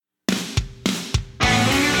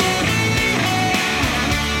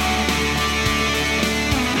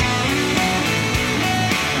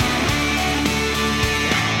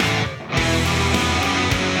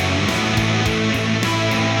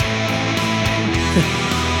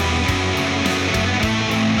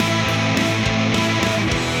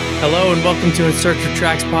Hello and welcome to In Search for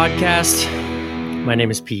Tracks podcast. My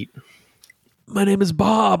name is Pete. My name is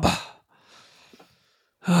Bob.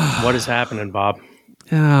 What is happening, Bob?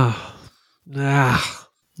 Yeah. Are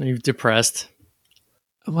you depressed?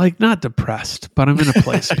 I'm not depressed, but I'm in a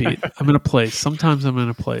place, Pete. I'm in a place. Sometimes I'm in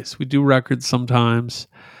a place. We do records sometimes.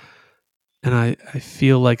 And I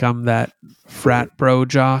feel like I'm that frat bro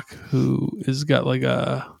jock who has got like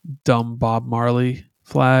a dumb Bob Marley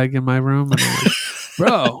flag in my room. And I'm like,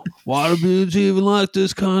 bro, why do dudes even like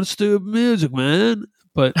this kind of stupid music, man?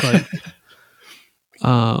 But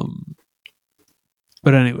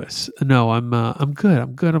but anyways, no, I'm good.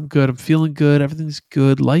 I'm good. I'm feeling good. Everything's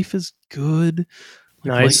good. Life is good.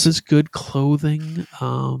 Nice. Life is good. Clothing.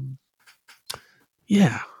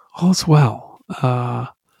 Yeah, all's well.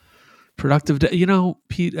 Productive day. You know,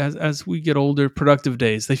 Pete, as we get older, productive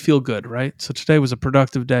days, they feel good, right? So today was a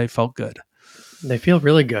productive day. Felt good. They feel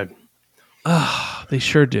really good. They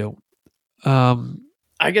sure do.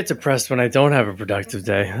 I get depressed when I don't have a productive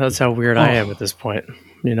day. That's how weird I am at this point,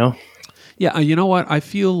 you know? Yeah, you know what? I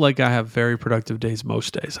feel like I have very productive days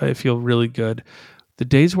most days. I feel really good. The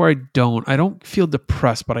days where I don't feel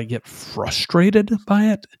depressed, but I get frustrated by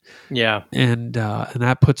it. Yeah. And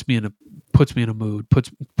that puts me in a mood,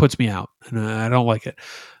 puts me out, and I don't like it.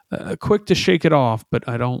 Quick to shake it off, but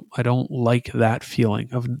I don't like that feeling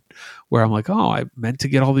of where I'm like, oh, I meant to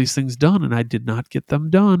get all these things done and I did not get them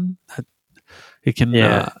done. It can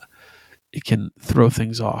throw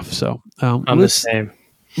things off. So I'm the same.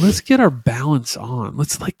 Let's get our balance on.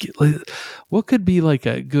 What could be like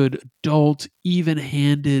a good adult,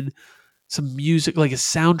 even-handed, some music, like a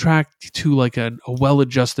soundtrack to like a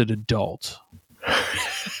well-adjusted adult.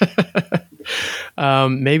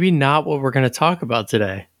 Maybe not what we're going to talk about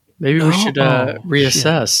today. Maybe we should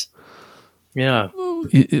reassess. Shit. Yeah.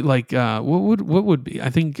 What would be?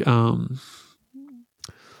 I think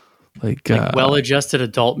like well-adjusted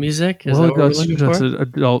adult music. Is that what we're looking for?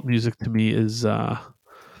 Adult music to me is like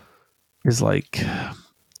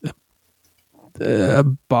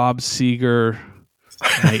Bob Seger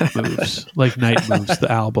Night Moves, like Night Moves,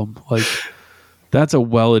 the album. Like that's a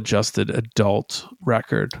well-adjusted adult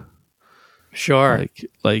record. Sure.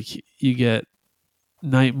 Like you get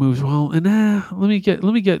Night Moves. Well, and let me get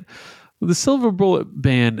the Silver Bullet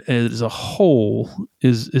Band as a whole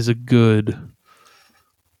is a good.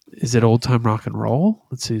 Is it Old Time Rock and Roll?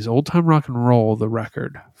 Let's see. Is Old Time Rock and Roll the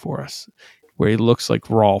record for us? Where he looks like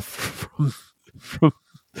Rolf from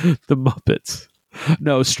the Muppets.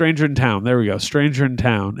 No, Stranger in Town. There we go. Stranger in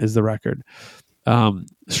Town is the record.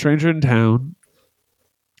 Stranger in Town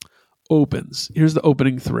opens. Here's the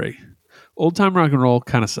opening three. Old Time Rock and Roll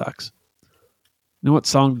kind of sucks. You know what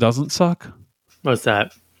song doesn't suck? What's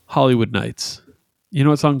that? Hollywood Nights. You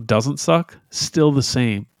know what song doesn't suck? Still the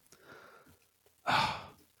Same.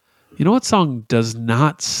 You know what song does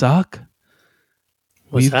not suck?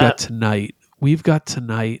 What's We've that? Got Tonight. We've Got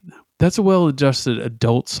Tonight. That's a well-adjusted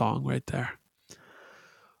adult song right there.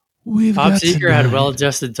 Bob Seger had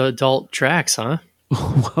well-adjusted adult tracks, huh?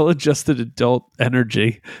 Well-adjusted adult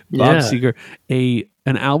energy. Bob Seger.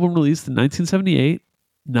 An album released in 1978.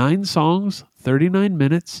 9 songs, 39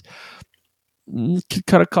 minutes. Could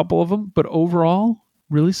cut a couple of them, but overall,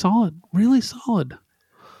 really solid. Really solid.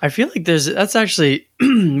 I feel like that's actually,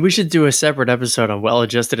 we should do a separate episode on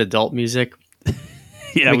well-adjusted adult music.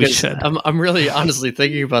 Yeah, we should. I'm really honestly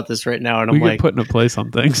thinking about this right now, and I'm like putting a place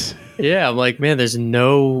on things. Yeah, I'm like, man, there's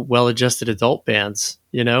no well-adjusted adult bands.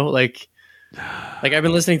 You know, like I've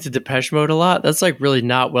been listening to Depeche Mode a lot. That's like really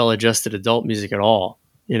not well-adjusted adult music at all.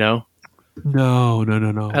 You know? No.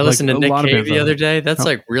 I listened to Nick Cave the other day. That's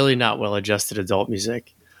like really not well-adjusted adult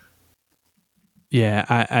music. Yeah,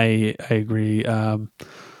 I agree.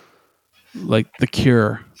 Like The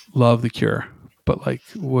Cure, love The Cure. But like,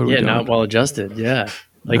 what are we doing? Not well adjusted. Yeah,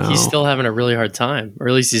 like he's still having a really hard time, or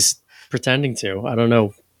at least he's pretending to. I don't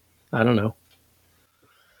know.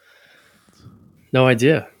 No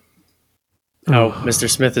idea how Mr.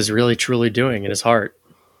 Smith is really truly doing in his heart.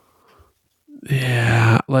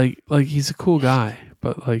 Yeah, like he's a cool guy,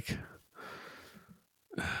 but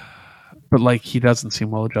he doesn't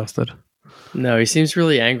seem well adjusted. No, he seems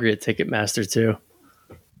really angry at Ticketmaster too.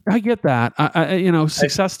 I get that. I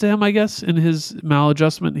success to him, I guess, in his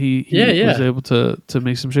maladjustment. He was able to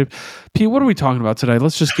make some shape. Pete, what are we talking about today?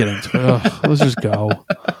 Let's just get into it. Let's just go.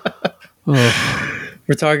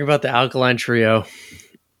 We're talking about the Alkaline Trio.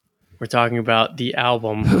 We're talking about the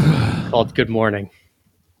album called Good Mourning.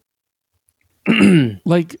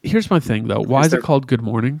 Here's my thing, though. Why is it called Good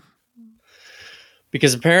Mourning?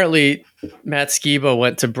 Because apparently Matt Skiba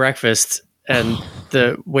went to breakfast and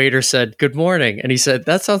the waiter said, "Good morning." And he said,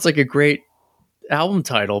 "That sounds like a great album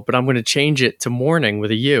title, but I'm going to change it to Mourning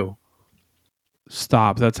with a U.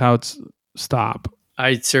 Stop. That's how it's. Stop.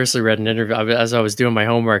 I seriously read an interview as I was doing my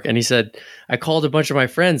homework, and he said, I called a bunch of my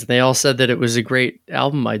friends, and they all said that it was a great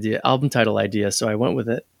album title idea, so I went with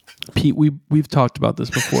it. Pete, we've talked about this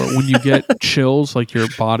before. When you get chills, like your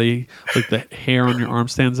body, like the hair on your arm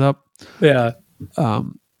stands up. Yeah.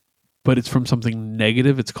 But it's from something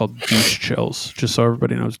negative. It's called douche chills. Just so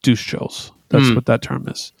everybody knows, douche chills. That's what that term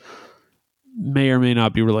is. May or may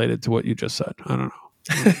not be related to what you just said. I don't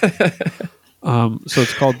know. So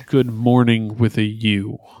it's called Good Mourning with a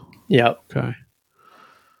U. Yep. Okay.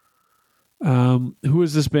 Who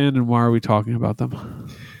is this band and why are we talking about them?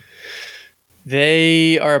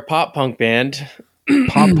 They are a pop punk band.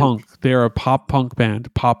 Pop punk. They're a pop punk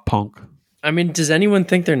band. Pop punk. I mean, does anyone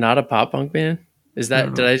think they're not a pop punk band? Is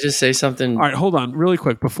that, did I just say something? All right, hold on really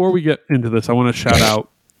quick. Before we get into this, I want to shout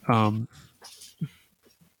out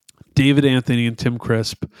David Anthony and Tim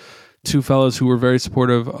Crisp, two fellows who were very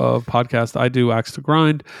supportive of podcast I Do, Axe to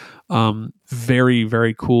Grind. Very,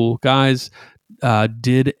 very cool guys.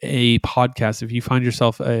 Did a podcast. If you find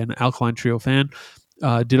yourself an Alkaline Trio fan,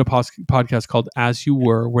 did a podcast called As You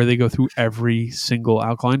Were, where they go through every single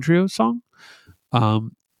Alkaline Trio song.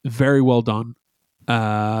 Very well done.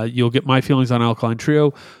 You'll get my feelings on Alkaline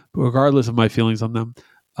Trio, regardless of my feelings on them.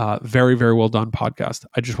 Very, very well done podcast.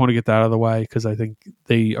 I just want to get that out of the way because I think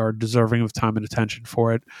they are deserving of time and attention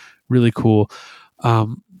for it. Really cool.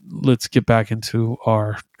 Let's get back into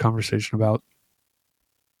our conversation about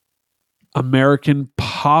American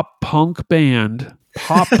pop punk band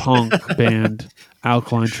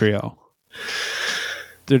Alkaline Trio.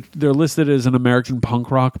 They're listed as an American punk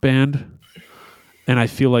rock band. And I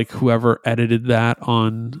feel like whoever edited that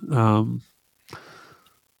on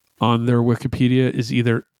their Wikipedia is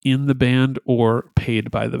either in the band or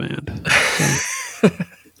paid by the band. So.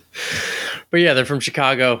 But yeah, they're from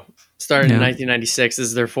Chicago. Started in 1996. This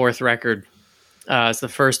is their fourth record. It's the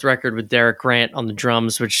first record with Derek Grant on the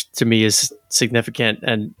drums, which to me is significant.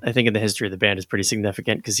 And I think in the history of the band is pretty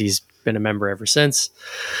significant because he's been a member ever since.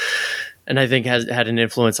 And I think has had an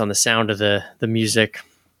influence on the sound of the music.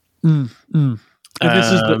 And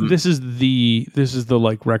this is the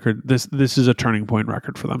like record. This is a turning point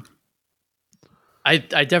record for them. I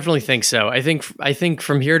definitely think so. I think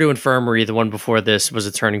From Here to Infirmary, the one before this, was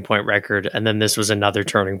a turning point record, and then this was another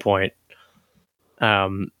turning point.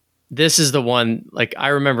 This is the one. Like I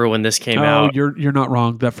remember when this came out. You're not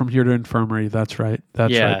wrong. That From Here to Infirmary. That's right.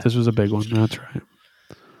 That's right. This was a big one. That's right.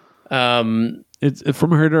 It's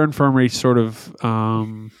From Here to Infirmary. Sort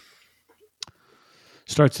of.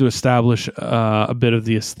 Starts to establish a bit of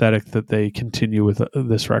the aesthetic that they continue with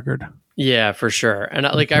this record. Yeah, for sure. And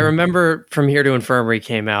I remember From Here to Infirmary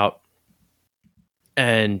came out,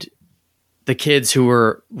 and the kids who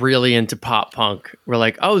were really into pop punk were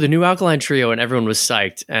like, oh, the new Alkaline Trio, and everyone was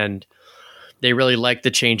psyched. And they really liked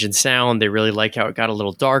the change in sound. They really liked how it got a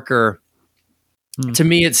little darker. To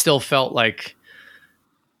me, it still felt like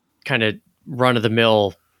kind of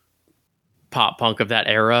run-of-the-mill pop punk of that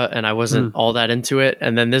era, and I wasn't all that into it.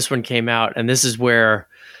 And then this one came out, and this is where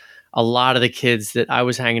a lot of the kids that I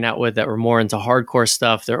was hanging out with that were more into hardcore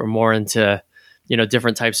stuff, that were more into,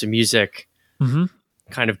 different types of music,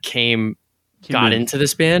 kind of got into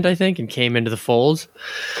this band, I think, and came into the fold.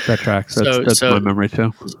 That tracks. That's my memory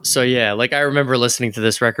too. So yeah, like I remember listening to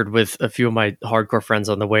this record with a few of my hardcore friends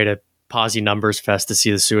on the way to Posy Numbers Fest to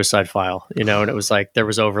see the Suicide File, and it was like there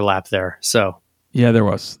was overlap there. So yeah, there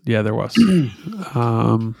was.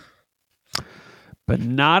 But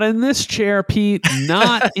not in this chair, Pete.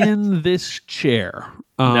 Not in this chair.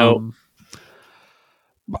 No.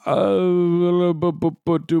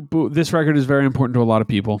 This record is very important to a lot of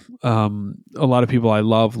people. A lot of people I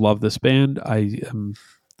love this band. I am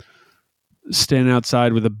standing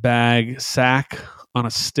outside with a sack on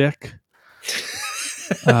a stick,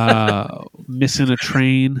 missing a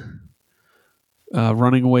train.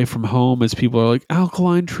 Running away from home as people are like,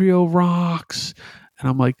 Alkaline Trio rocks. And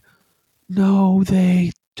I'm like, no,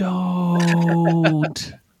 they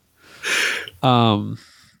don't. All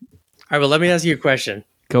right, well, let me ask you a question.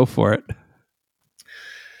 Go for it.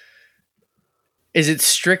 Is it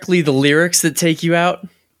strictly the lyrics that take you out?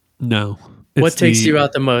 No. What takes you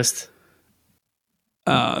out the most?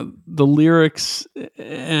 The lyrics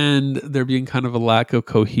and there being kind of a lack of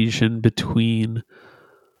cohesion between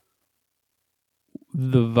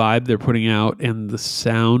the vibe they're putting out and the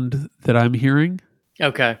sound that I'm hearing.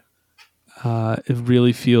 Okay. It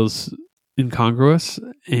really feels incongruous,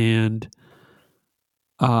 and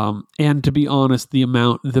to be honest,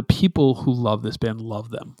 the people who love this band love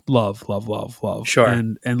them. Love. Sure.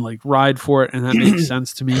 And like ride for it, and that makes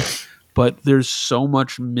sense to me. but there's so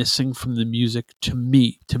much missing from the music to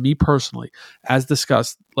me personally. As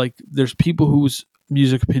discussed, like there's people whose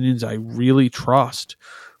music opinions I really trust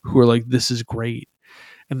who are like, this is great.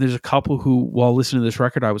 And there's a couple who, while listening to this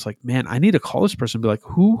record, I was like, man, I need to call this person and be like,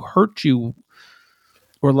 who hurt you?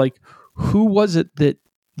 Or like, who was it that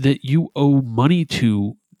you owe money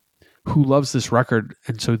to who loves this record?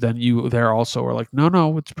 And so then you there also are like,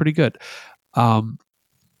 no, it's pretty good.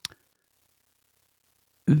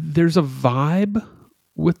 There's a vibe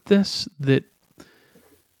with this that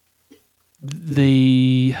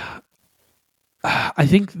I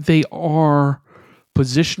think they are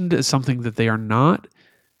positioned as something that they are not,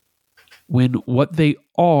 when what they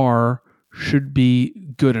are should be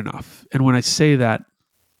good enough. And when I say that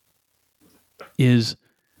is,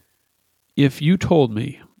 if you told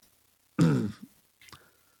me,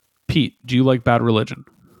 Pete, do you like Bad Religion?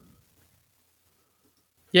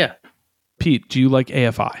 Yeah. Pete, do you like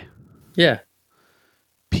AFI? Yeah.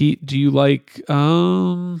 Pete, do you like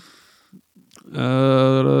Newfound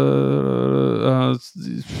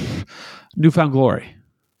Glory?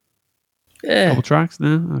 Yeah. Couple tracks?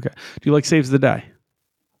 No? Okay. Do you like Saves the Day?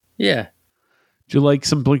 Yeah. Do you like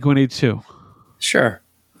some Blink-182? Sure.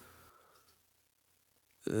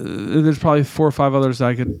 There's probably 4 or 5 others that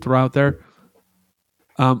I could throw out there.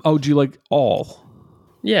 Do you like All?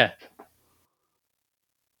 Yeah.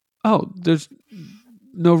 Oh, there's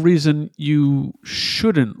no reason you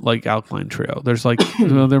shouldn't like Alkaline Trio. There's like,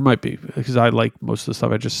 well, there might be, because I like most of the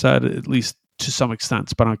stuff I just said, at least to some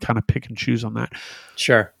extent, but I kind of pick and choose on that.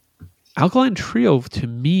 Sure. Alkaline Trio, to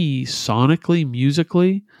me, sonically,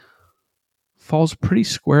 musically, falls pretty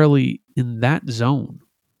squarely in that zone.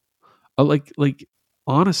 Like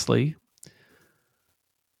honestly,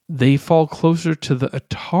 they fall closer to the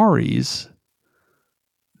Ataris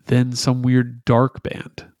than some weird dark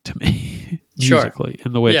band to me, musically,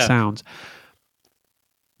 in the way it sounds.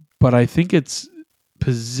 But I think it's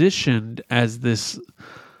positioned as this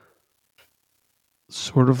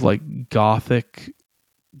sort of like gothic,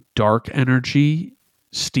 dark energy,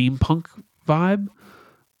 steampunk vibe.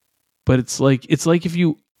 But it's like if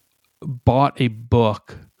you bought a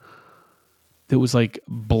book that was like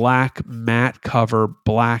black matte cover,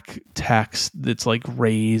 black text that's like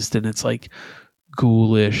raised, and it's like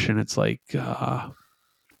ghoulish, and it's like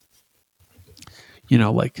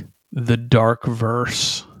like the dark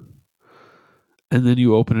verse, and then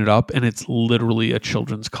you open it up and it's literally a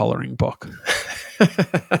children's coloring book.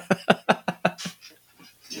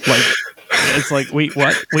 Like, it's like, wait,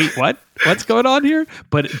 what what's going on here?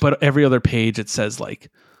 But every other page it says like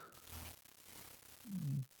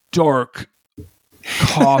dark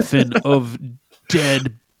coffin of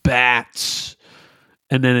dead bats,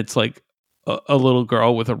 and then it's like a little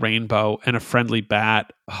girl with a rainbow and a friendly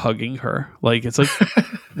bat hugging her. Like, it's like,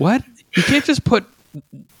 what? You can't just put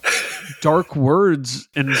dark words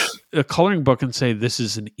in a coloring book and say this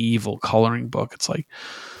is an evil coloring book. It's like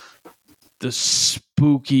the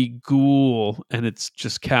spooky ghoul, and it's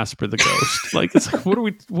just Casper the Ghost. Like, it's like, what are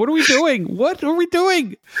we doing? What are we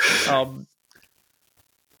doing?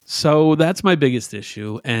 So that's my biggest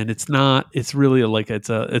issue, and it's really it's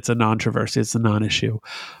a non-controversy. It's a non-issue.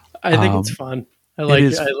 I think it's fun. I like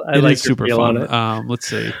it super fun. Let's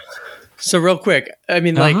see. So real quick, I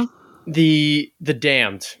mean, like the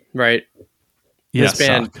Damned, right? Yeah, this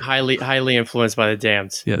band highly influenced by the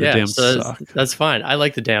Damned. Yeah, the Damned so suck. That's fine. I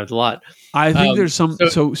like the Damned a lot. I think there's some.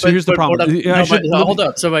 So here's the problem. Hold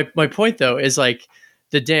up. So my point though is like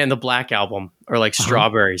the Damned, the Black Album, or like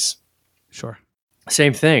Strawberries. Sure.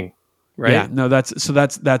 Same thing, right? Yeah. No, that's.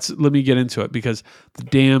 Let me get into it, because the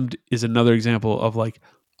Damned is another example of like,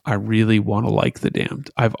 I really want to like the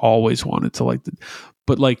Damned. I've always wanted to like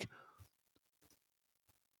but like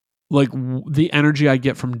the energy I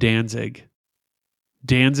get from Danzig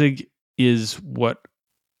is what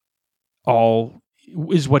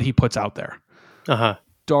he puts out there.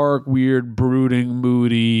 Dark, weird, brooding,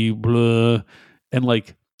 moody, blah, and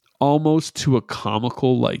like almost to a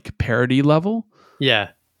comical like parody level. Yeah.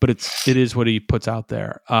 But it is what he puts out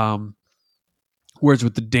there. Whereas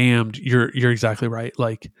with the Damned, you're exactly right.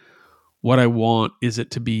 Like, what I want is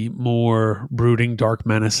it to be more brooding, dark,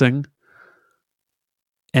 menacing,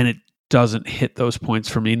 and it doesn't hit those points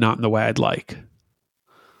for me, not in the way I'd like.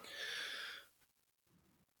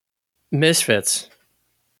 Misfits.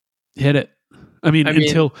 Hit it. I mean,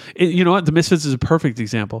 you know what? The Misfits is a perfect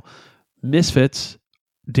example. Misfits,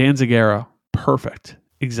 Danzig era, perfect.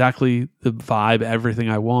 Exactly the vibe, everything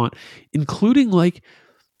I want, including like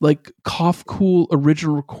Cough Cool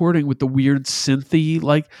original recording with the weird synthy.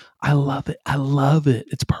 Like, I love it.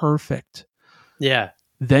 It's perfect. Yeah.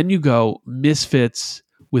 Then you go Misfits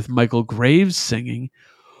with Michael Graves singing,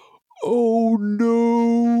 "Oh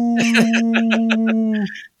no!"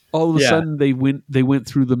 All of a sudden, they went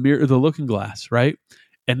through the mirror, the looking glass, right?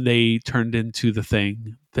 And they turned into the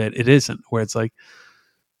thing that it isn't. Where it's like,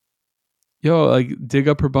 yo, like dig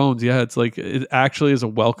up her bones. Yeah, it's like it actually is a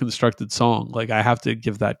well constructed song. Like I have to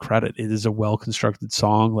give that credit. It is a well constructed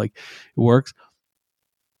song. Like it works.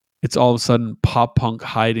 It's all of a sudden pop punk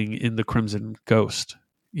hiding in the Crimson Ghost.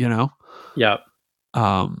 You know. Yeah.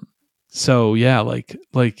 So yeah, like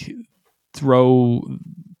throw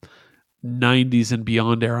 90s and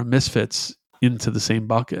beyond era Misfits into the same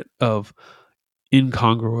bucket of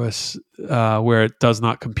incongruous, where it does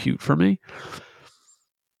not compute for me.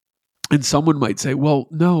 And someone might say, "Well,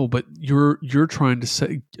 no, but you're trying to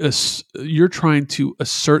say you're trying to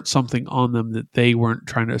assert something on them that they weren't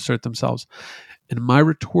trying to assert themselves." And my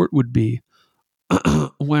retort would be,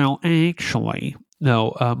 "Well, actually,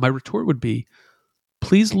 no." My retort would be,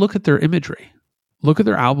 "Please look at their imagery, look at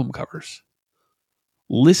their album covers,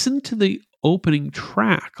 listen to the opening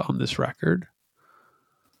track on this record."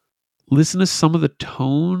 Listen to some of the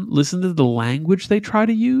tone, listen to the language they try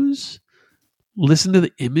to use, listen to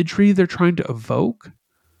the imagery they're trying to evoke.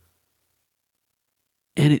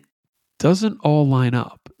 And it doesn't all line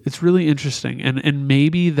up. It's really interesting. And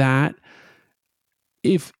maybe that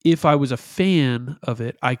if I was a fan of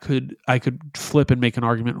it, I could flip and make an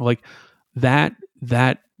argument like that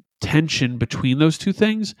tension between those two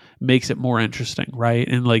things makes it more interesting, right?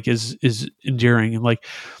 And like is endearing and like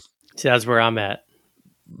see, that's where I'm at.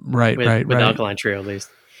 Right. With Alkaline Trio, at least.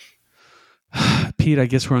 Pete, I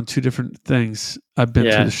guess we're on two different things. I've been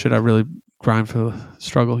through the shit. I really grind for the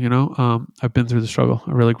struggle, you know? I've been through the struggle.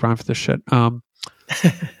 I really grind for this shit. I'll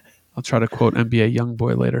try to quote NBA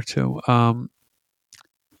Youngboy later too.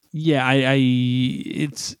 Yeah,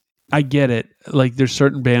 I get it. Like there's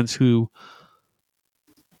certain bands who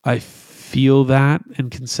I feel that and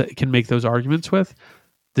can make those arguments with.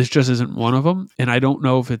 This just isn't one of them. And I don't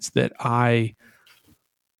know if it's that I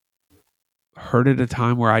heard at a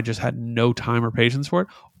time where I just had no time or patience for it,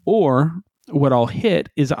 or what I'll hit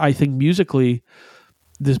is I think musically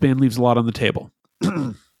this band leaves a lot on the table.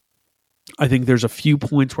 I think there's a few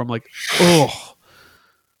points where I'm like, oh,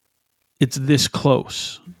 it's this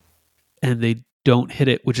close, and they don't hit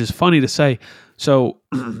it, which is funny to say. So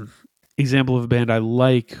example of a band I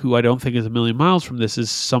like who I don't think is a million miles from this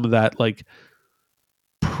is some of that like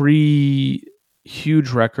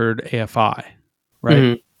pre-huge record AFI, right?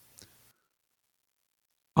 Mm-hmm.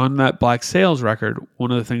 On that Black Sails record, one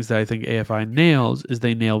of the things that I think AFI nails is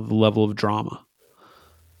they nail the level of drama.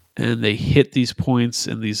 And they hit these points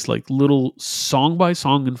and these like little song by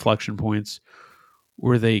song inflection points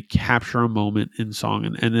where they capture a moment in song.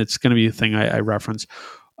 And it's going to be a thing I reference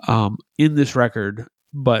in this record,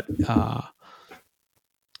 but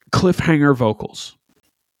cliffhanger vocals.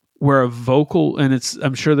 Where a vocal, and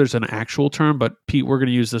I'm sure there's an actual term, but Pete, we're going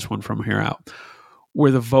to use this one from here out. Where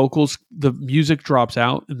the music drops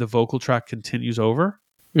out and the vocal track continues over.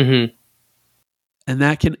 Mm-hmm. And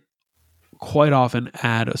that can quite often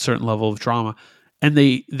add a certain level of drama. And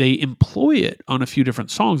they employ it on a few different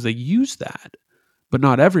songs. They use that, but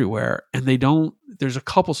not everywhere. And there's a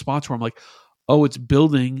couple spots where I'm like, oh, it's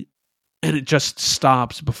building and it just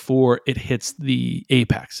stops before it hits the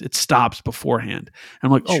apex. It stops beforehand. And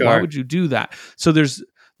I'm like, oh, Why would you do that? So there's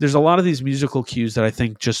a lot of these musical cues that I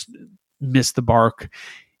think just miss the mark,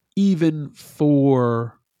 even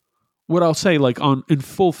for what I'll say, like in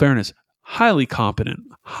full fairness, highly competent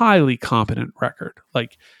record.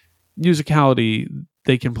 Like musicality,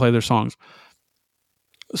 they can play their songs.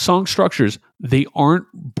 Song structures, they aren't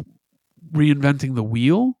reinventing the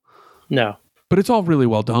wheel. No. But it's all really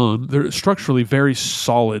well done. They're structurally very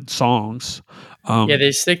solid songs.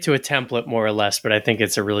 They stick to a template more or less, but I think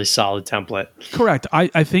it's a really solid template. Correct.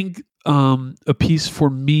 I think a piece for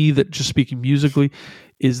me that, just speaking musically,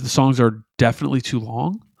 is the songs are definitely too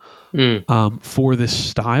long for this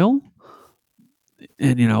style.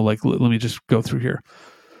 And, like, let me just go through here.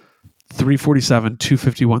 347,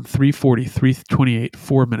 251, 340, 328,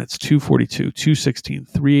 4 minutes, 242, 216,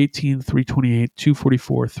 318, 328,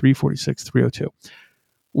 244, 346, 302.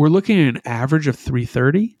 We're looking at an average of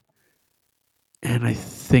 330. And I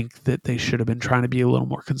think that they should have been trying to be a little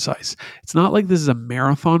more concise. It's not like this is a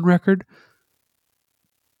marathon record,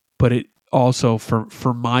 but it also,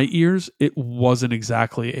 for my ears, it wasn't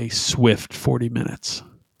exactly a swift 40 minutes.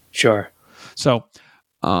 Sure. So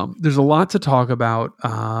there's a lot to talk about.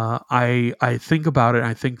 I think about it.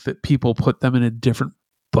 I think that people put them in a different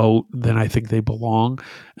boat than I think they belong.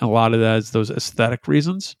 And a lot of that is those aesthetic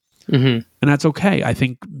reasons. Mm-hmm. And that's okay. I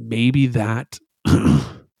think maybe that...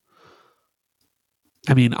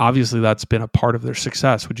 I mean, obviously that's been a part of their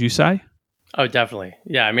success. Would you say? Oh, definitely.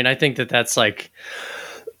 Yeah. I mean, I think that that's like,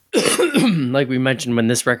 like we mentioned when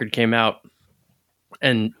this record came out,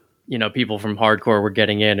 and people from hardcore were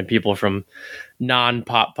getting in, and people from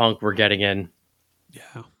non-pop punk were getting in.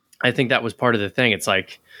 Yeah. I think that was part of the thing. It's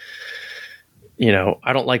like,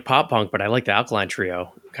 I don't like pop punk, but I like the Alkaline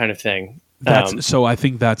Trio kind of thing. So I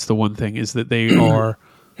think that's the one thing, is that they're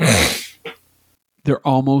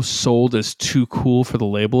almost sold as too cool for the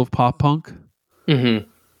label of pop punk. Mm-hmm.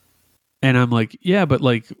 And I'm like, yeah, but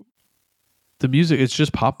like the music, it's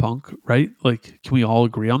just pop punk, right? Like, can we all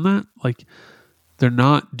agree on that? Like, they're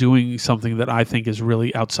not doing something that I think is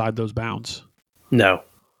really outside those bounds. No.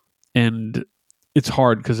 And it's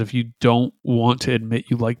hard because if you don't want to admit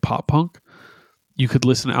you like pop punk, you could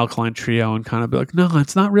listen to Alkaline Trio and kind of be like, no,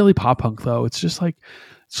 it's not really pop punk though. It's just like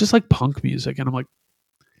punk music. And I'm like,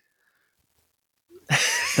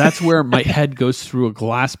 that's where my head goes through a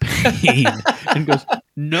glass pane and goes,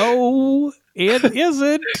 no, it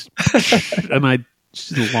isn't. And I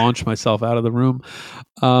just launch myself out of the room.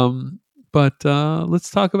 But let's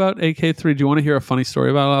talk about AK3. Do you want to hear a funny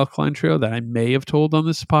story about Alkaline Trio that I may have told on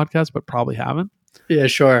this podcast, but probably haven't? Yeah,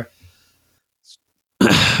 sure.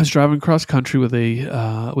 I was driving cross country with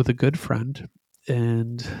a good friend,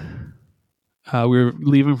 and we were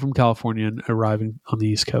leaving from California and arriving on the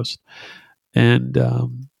East Coast, and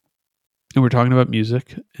we're talking about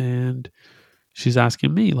music, and she's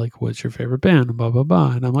asking me like, "What's your favorite band?" And blah blah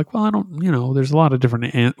blah, and I'm like, "Well, I don't, there's a lot of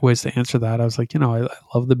different ways to answer that." I was like, I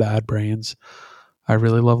love the Bad Brains. I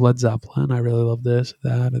really love Led Zeppelin. I really love this,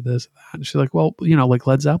 that, and this, and that. And she's like, well, like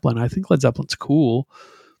Led Zeppelin. I think Led Zeppelin's cool,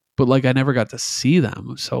 but like I never got to see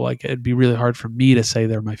them. So like it'd be really hard for me to say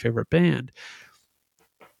they're my favorite band.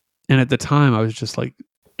 And at the time I was just like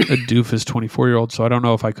a doofus 24-year-old. So I don't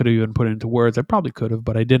know if I could have even put it into words. I probably could have,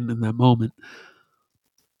 but I didn't in that moment.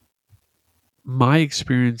 My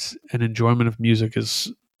experience and enjoyment of music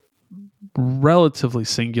is relatively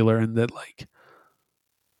singular in that like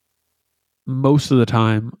most of the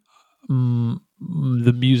time,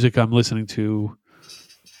 the music I'm listening to,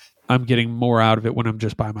 I'm getting more out of it when I'm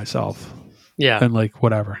just by myself. Yeah. And like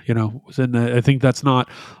whatever, and I think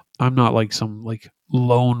I'm not like some like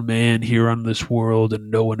lone man here on this world and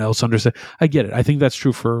no one else understands. I get it. I think that's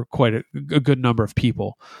true for quite a good number of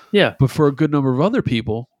people. Yeah. But for a good number of other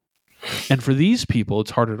people, and for these people,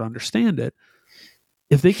 it's harder to understand it.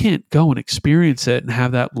 If they can't go and experience it and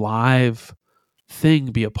have that live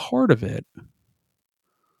thing be a part of it,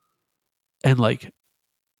 and like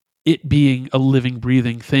it being a living,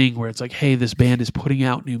 breathing thing where it's like, hey, this band is putting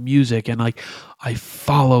out new music, and like I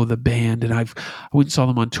follow the band, and I went and saw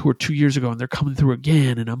them on tour 2 years ago, and they're coming through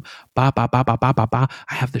again, and I'm ba ba ba ba ba ba ba.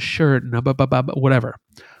 I have the shirt and ba ba ba ba whatever.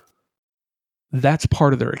 That's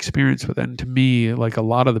part of their experience with it. And to me, like a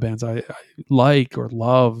lot of the bands I like or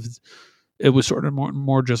loved, it was sort of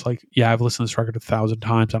more just like, yeah, I've listened to this record 1,000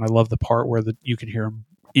 times, and I love the part where you can hear them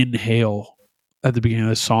inhale at the beginning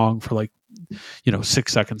of the song for like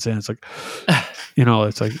 6 seconds in. It's like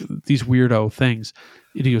it's like these weirdo things,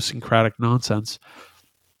 idiosyncratic nonsense.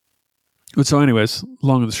 But so anyways,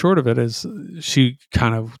 long and the short of it is she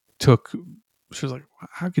was like,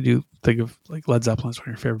 how could you think of like Led Zeppelin as one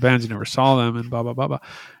of your favorite bands? You never saw them and blah blah blah blah.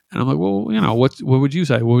 And I'm like, well, what would you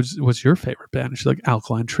say? What's your favorite band? And she's like,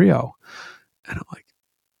 Alkaline Trio. And I'm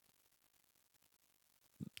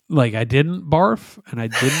like I didn't barf, and I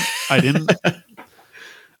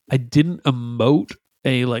didn't emote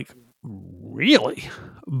a like really,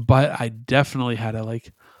 but I definitely had a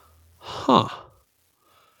like,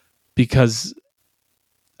 because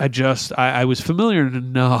I was familiar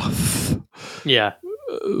enough. Yeah.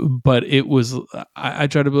 But it was, I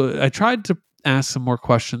tried to ask some more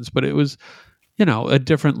questions, but it was, a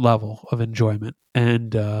different level of enjoyment.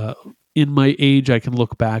 And in my age, I can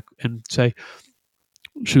look back and say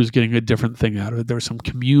she was getting a different thing out of it. There was some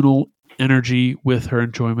communal energy with her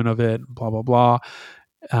enjoyment of it, blah, blah, blah.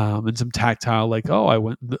 And some tactile, like, I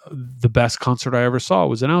went, the best concert I ever saw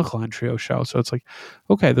was an Alkaline Trio show. So it's like,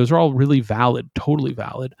 okay, those are all really valid, totally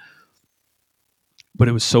valid. But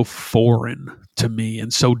it was so foreign to me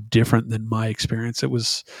and so different than my experience. It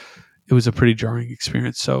was a pretty jarring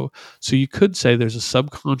experience. So you could say there's a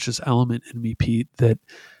subconscious element in me, Pete, that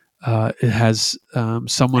it has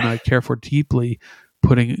someone I care for deeply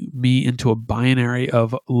putting me into a binary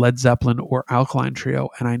of Led Zeppelin or Alkaline Trio,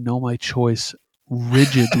 and I know my choice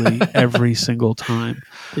rigidly every single time.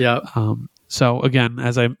 Yeah. So again,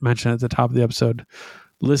 as I mentioned at the top of the episode,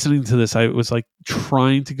 listening to this, I was like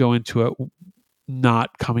trying to go into it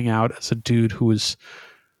not coming out as a dude who was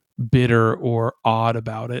bitter or odd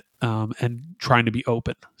about it, and trying to be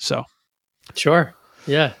open. So sure.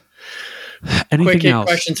 Yeah. Anything Quick hit else?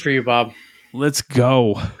 questions for you, Bob. Let's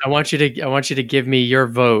go. I want you to give me your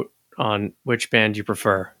vote on which band you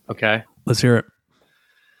prefer. Okay. Let's hear it.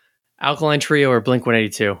 Alkaline Trio or Blink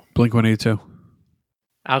 182? Blink 182.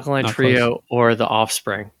 Alkaline Not Trio close. or The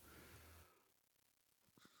Offspring?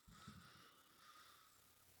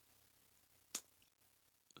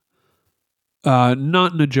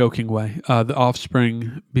 Not in a joking way. The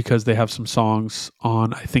Offspring, because they have some songs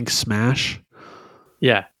on, I think, Smash.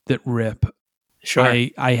 Yeah. That rip. Sure.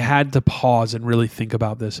 I had to pause and really think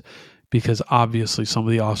about this because obviously some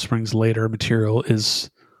of the Offspring's later material is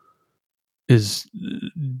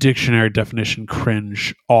dictionary definition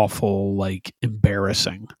cringe, awful, like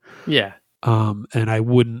embarrassing. Yeah. And I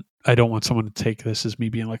don't want someone to take this as me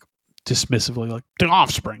being like dismissively like the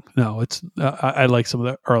Offspring. No, it's I like some of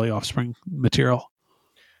the early Offspring material.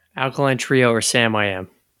 Alkaline Trio or Sam I Am?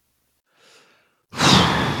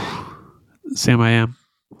 Sam I Am.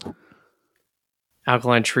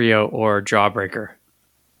 Alkaline Trio or Jawbreaker?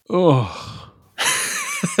 Oh.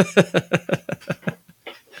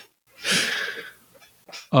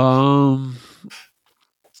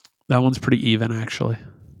 That one's pretty even, actually.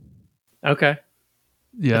 Okay.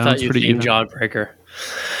 Yeah, I thought you'd think Jawbreaker.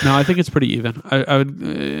 No, I think it's pretty even. I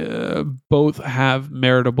would both have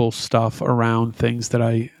meritable stuff around things that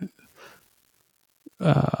I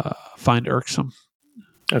find irksome.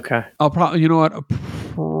 Okay. I'll probably, you know what?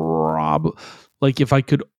 Like if I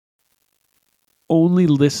could only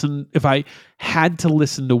listen, if I had to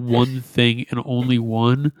listen to one thing and only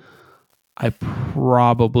one, I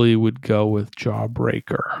probably would go with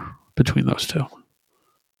Jawbreaker between those two.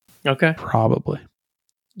 Okay. Probably.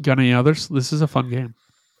 Got any others? This is a fun game.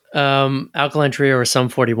 Alkaline Trio or Sum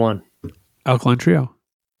 41? Alkaline Trio.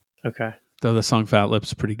 Okay. Though the song Fat Lips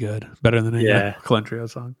is pretty good. Better than any Alkaline Trio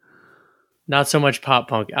song. Not so much pop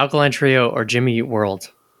punk. Alkaline Trio or Jimmy Eat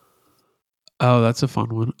World? Oh, that's a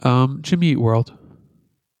fun one. Jimmy Eat World.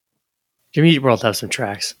 Jimmy Eat World have some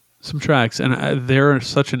tracks. And they're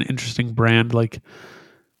such an interesting brand. Like,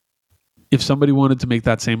 if somebody wanted to make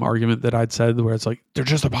that same argument that I'd said, where it's like, they're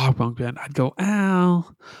just a pop punk band, I'd go,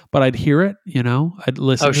 but I'd hear it, I'd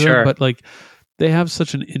listen to it. But like, they have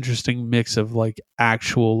such an interesting mix of like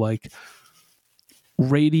actual like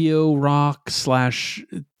radio rock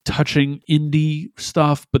 / touching indie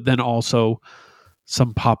stuff, but then also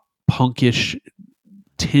some pop punkish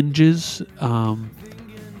tinges.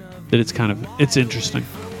 That it's interesting.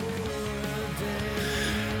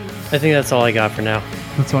 I think that's all I got for now.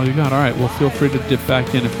 That's all you got. All right. Well, feel free to dip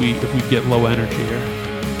back in if we get low energy here.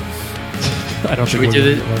 I don't think we do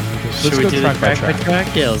this. Should we do the track by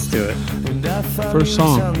track? Yeah, let's do it. First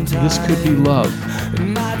song. This Could Be Love.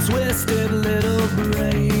 My twisted little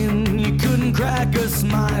brain, you couldn't crack a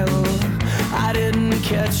smile. I didn't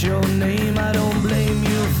catch your name. I don't blame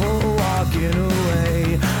you for walking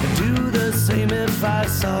away. I'd do the same if I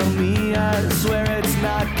saw me. I swear it's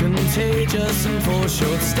not contagious. And for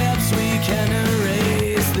short steps we can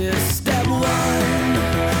erase this. Step 1,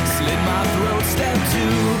 slit my throat. Step 2,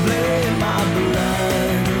 bleed my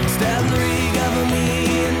blood. Step 3, cover me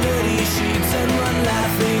in dirty sheets and run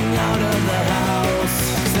laughing out of the house.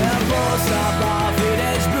 Step 4, stop off at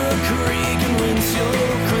Edgebrook Creek and rinse your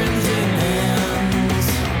crimson hands.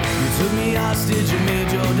 You took me hostage, you made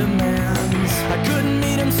your demands. I couldn't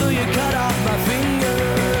meet him, so you cut off my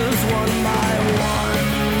fingers one by one.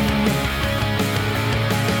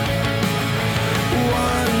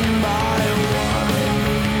 One by one.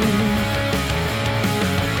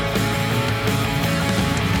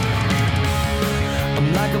 I'm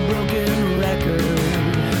like a broken record.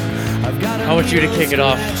 I've got I want you to kick it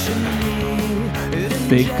off.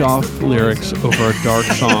 Bake off lyrics over a dark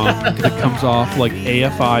song that comes off like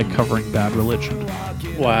AFI covering Bad Religion.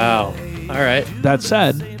 Wow. All right. That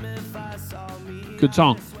said, good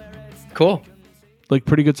song. Cool. Like,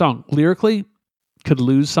 pretty good song. Lyrically, could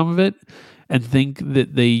lose some of it and think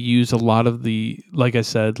that they use a lot of the, like I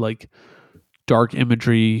said, like dark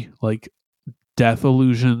imagery, like death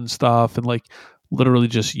illusion stuff, and like literally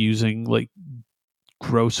just using like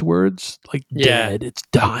gross words like dead, it's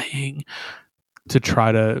dying, to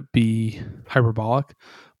try to be hyperbolic.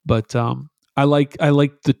 But I like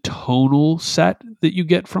the tonal set that you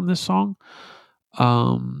get from this song.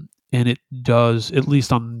 And it does, at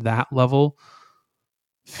least on that level,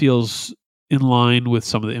 feels in line with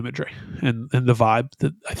some of the imagery and the vibe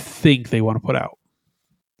that I think they want to put out.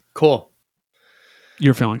 Cool.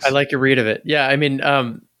 Your feelings? I like your read of it. Yeah, I mean,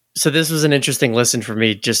 so this was an interesting listen for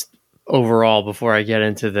me, just overall. Before I get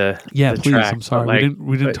into the please. track. I'm sorry,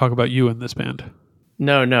 we didn't talk about you in this band.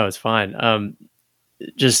 No, it's fine.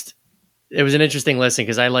 Just it was an interesting listen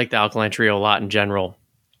because I like the Alkaline Trio a lot in general.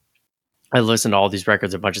 I listened to all these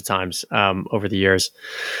records a bunch of times over the years,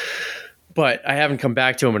 but I haven't come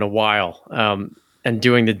back to them in a while. And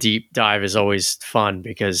doing the deep dive is always fun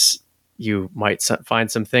because you might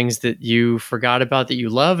find some things that you forgot about that you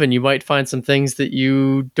love, and you might find some things that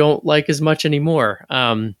you don't like as much anymore.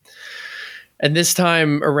 And this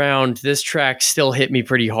time around, this track still hit me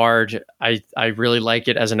pretty hard. I really like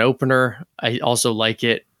it as an opener. I also like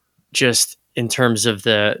it just in terms of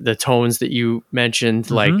the tones that you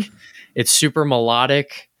mentioned. Like, it's super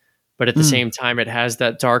melodic, but at the same time, it has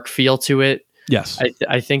that dark feel to it. Yes.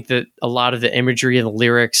 I think that a lot of the imagery and the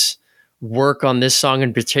lyrics work on this song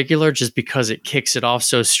in particular just because it kicks it off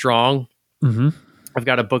so strong. I've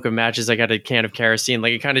got a book of matches. I got a can of kerosene.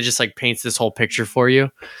 Like, it kind of just like paints this whole picture for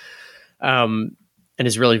you. And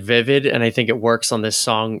is really vivid. And I think it works on this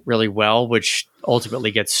song really well, which ultimately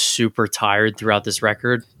gets super tired throughout this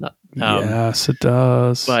record. Yes, it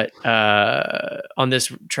does. But on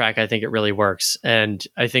this track, I think it really works. And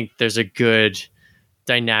I think there's a good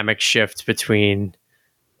dynamic shift between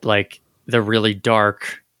like the really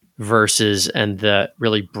dark verses and the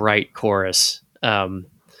really bright chorus.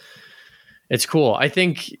 It's cool. I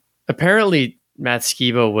think apparently Matt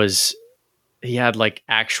Skiba he had like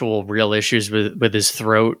actual real issues with his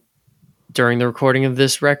throat during the recording of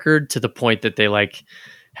this record, to the point that they like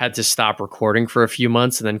had to stop recording for a few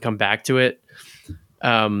months and then come back to it.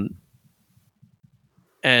 And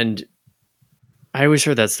I always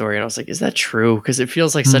heard that story and I was like, is that true? Because it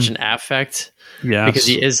feels like such an affect. Yeah. Because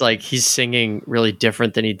he's singing really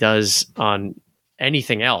different than he does on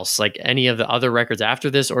anything else, like any of the other records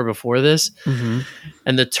after this or before this.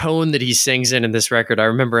 And the tone that he sings in this record, I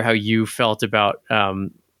remember how you felt about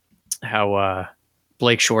how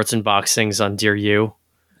Blake Schwarzenbach sings on Dear You.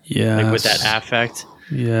 Yeah. Like with that affect.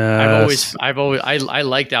 Yeah. I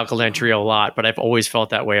liked Alkaline Trio a lot, but I've always felt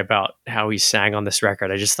that way about how he sang on this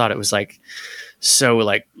record. I just thought it was like so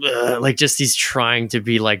like just he's trying to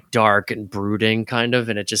be like dark and brooding kind of,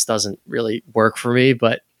 and it just doesn't really work for me,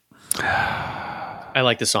 but I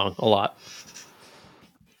like the song a lot.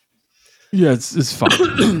 Yeah, it's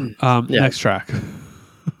fun. Next track.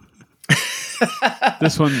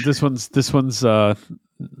 This one's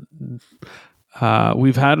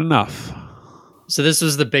We've Had Enough. So this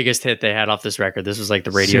was the biggest hit they had off this record. This was like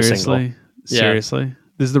the radio single. Seriously?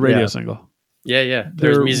 This is the radio single. Yeah.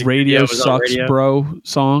 Their Radio Sucks Bro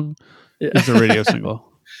song is a radio single.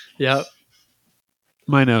 Yep.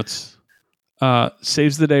 My notes.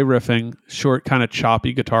 Saves the day riffing, short, kind of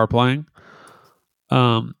choppy guitar playing.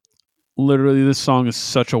 Literally, this song is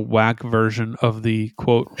such a whack version of the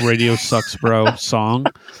quote "Radio Sucks Bro" song.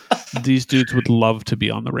 These dudes would love to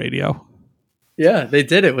be on the radio. Yeah, they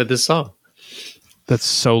did it with this song. That's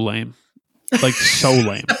so lame. Like, so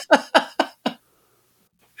lame.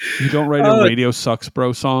 You don't write a Radio Sucks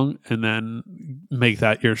Bro song and then make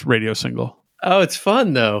that your radio single. Oh, it's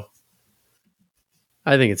fun though.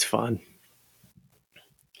 I think it's fun.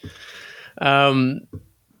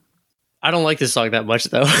 I don't like this song that much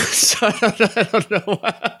though. So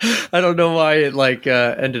I don't know why it like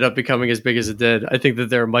ended up becoming as big as it did. I think that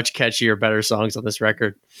there are much catchier, better songs on this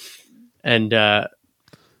record. And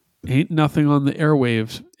ain't nothing on the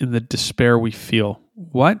airwaves in the despair we feel.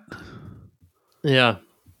 What? Yeah.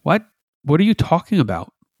 What are you talking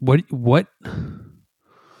about? What?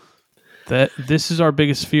 That this is our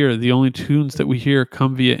biggest fear. The only tunes that we hear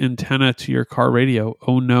come via antenna to your car radio.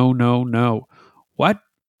 Oh no, no, no. What?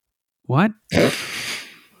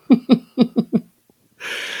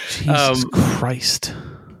 Jesus Christ.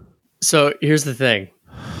 So here's the thing.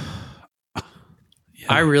 Yeah.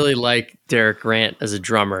 I really like Derek Grant as a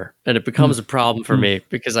drummer, and it becomes a problem for me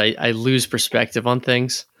because I lose perspective on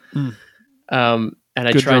things. And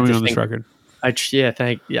I Good tried drumming to on think, this record.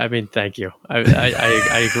 thank you.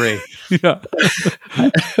 I agree. Yeah.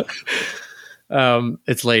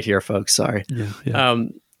 It's late here, folks. Sorry. Yeah.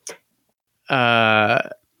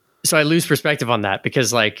 So I lose perspective on that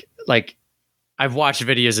because like I've watched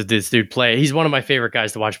videos of this dude play. He's one of my favorite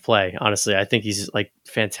guys to watch play. Honestly, I think he's like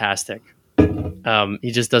fantastic.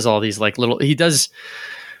 He just does all these like little. He does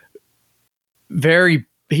very.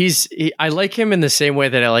 I like him in the same way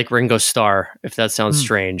that I like Ringo Starr. If that sounds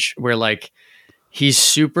strange, where like he's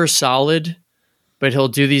super solid, but he'll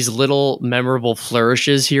do these little memorable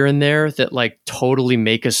flourishes here and there that like totally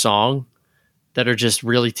make a song that are just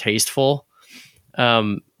really tasteful.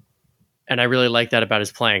 And I really like that about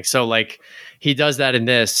his playing. So like he does that in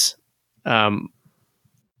this, on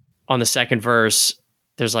the second verse,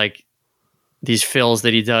 there's like these fills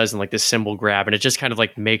that he does and like this cymbal grab, and it just kind of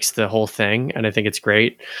like makes the whole thing. And I think it's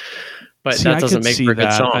great. but that doesn't make for a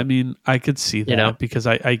good song. I mean, I could see that because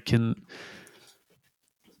I can.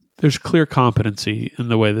 There's clear competency in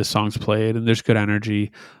the way this song's played, and there's good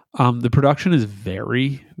energy. The production is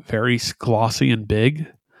very, very glossy and big.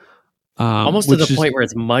 Almost to the point where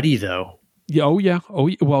it's muddy, though. Yeah. Oh, yeah.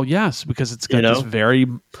 Well, yes, because it's got this very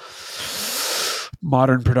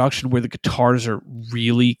modern production where the guitars are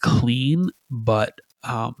really clean, but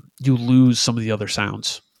you lose some of the other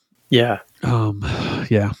sounds. Yeah.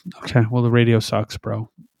 Yeah. Okay. Well, the radio sucks,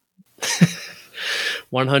 bro.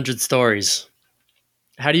 100 Stories.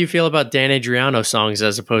 How do you feel about Dan Adriano songs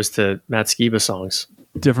as opposed to Matt Skiba songs?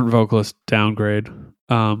 Different vocalist, downgrade.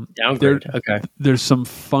 Downgrade. Okay. There's some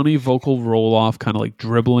funny vocal roll off, kind of like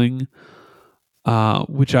dribbling,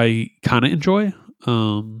 which I kind of enjoy.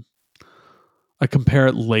 I compare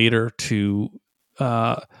it later to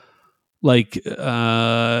and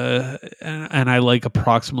I like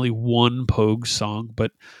approximately one Pogues song,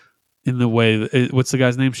 but in the way, what's the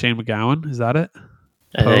guy's name? Shane McGowan? Is that it?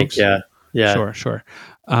 I think, yeah. Sure.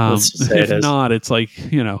 If not, it's like,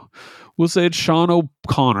 we'll say it's Sean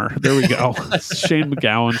O'Connor. There we go. Shane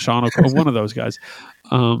McGowan, Sean O'Connor, one of those guys.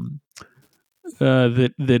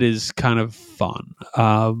 That is kind of fun.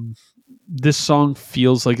 This song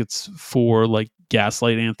feels like it's for like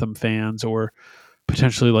Gaslight Anthem fans or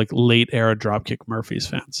potentially like late era Dropkick Murphys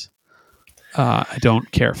fans. I don't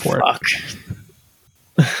care for it.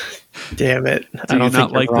 Damn it! Do you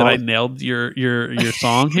not like that I nailed your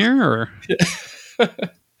song here?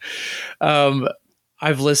 Or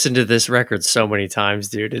I've listened to this record so many times,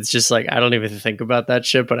 dude. It's just like I don't even think about that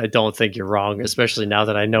shit, but I don't think you're wrong, especially now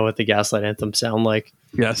that I know what the Gaslight Anthem sound like.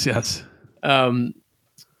 Yes. I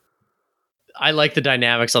like the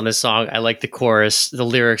dynamics on this song. I like the chorus. The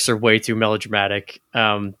lyrics are way too melodramatic,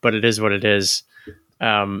 but it is what it is.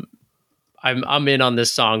 I'm in on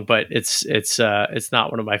this song, but it's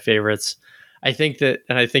not one of my favorites. I think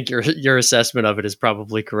your assessment of it is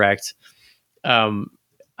probably correct. I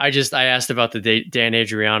asked about the Dan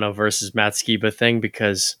Adriano versus Matt Skiba thing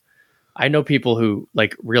because I know people who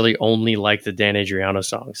like really only like the Dan Adriano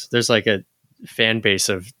songs. There's like a fan base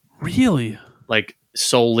of really like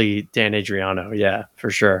solely Dan Adriano. Yeah, for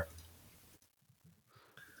sure.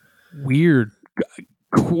 Weird.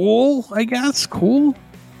 Cool, I guess. Cool.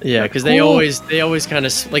 Yeah, because they always kind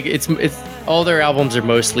of like it's all their albums are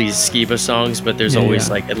mostly Skiba songs, but there's always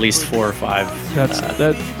like at least 4 or 5.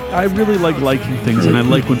 That I really like liking things, and I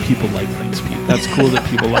like when people like things, Pete. That's cool that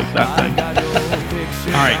people like that thing.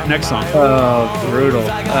 All right, next song. Oh, brutal.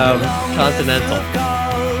 Continental.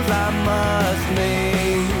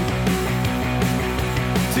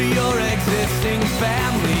 To your existing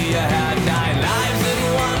family, you had 9 lives,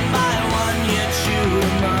 and one by one you chewed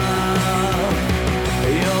them up.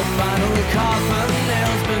 Your final coffin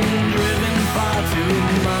nail's been driven far too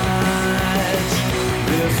much.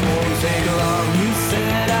 This won't take long, you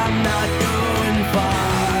said. I'm not going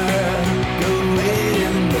far. Go wait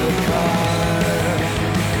in the car.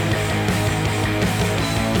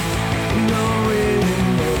 Go wait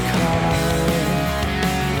in the car.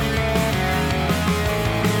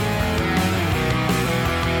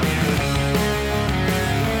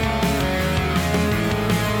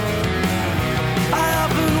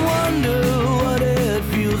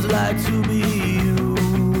 Like to be you.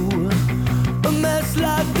 A mess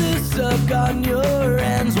like this stuck on your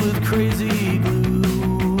hands with crazy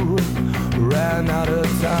glue. Ran out of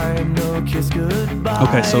time, no kiss goodbye.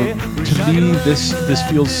 Okay, so to me, this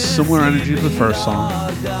feels similar energy to the first song.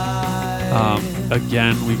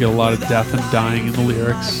 Again, we get a lot of death and dying in the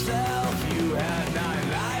lyrics.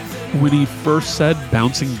 When he first said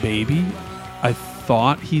bouncing baby, I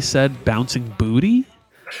thought he said bouncing booty.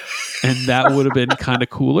 And that would have been kind of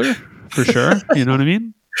cooler, for sure. You know what I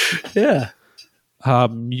mean? Yeah.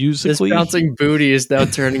 Musically, this bouncing booty is now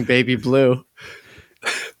turning baby blue.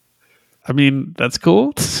 I mean, that's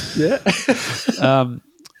cool. Yeah.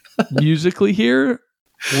 Musically here,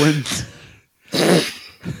 when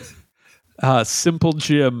Simple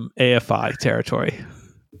Jim AFI territory.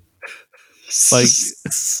 Like...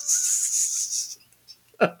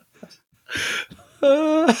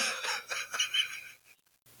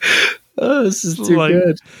 Oh, this is too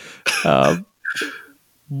good.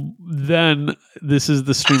 Then this is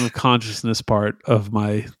the stream of consciousness part of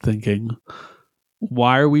my thinking.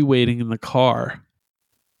 Why are we waiting in the car?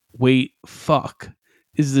 Wait, fuck.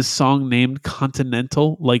 Is this song named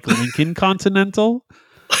Continental, like Lincoln Continental?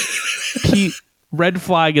 Pete, red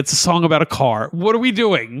flag, it's a song about a car. What are we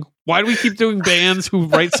doing? Why do we keep doing bands who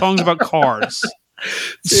write songs about cars?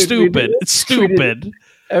 It's stupid. It's stupid.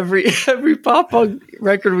 Every pop punk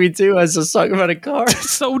record we do has a song about a car.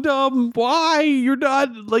 So dumb. Why? You're not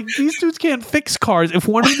like these dudes can't fix cars. If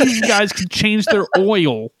one of these guys can change their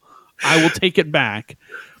oil, I will take it back.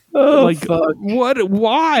 Oh, like fuck. What?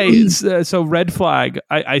 Why? So Red Flag.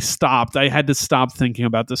 I stopped. I had to stop thinking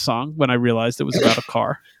about this song when I realized it was about a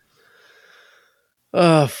car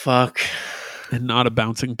Oh, fuck. and not a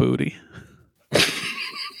bouncing booty.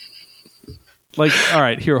 Like, all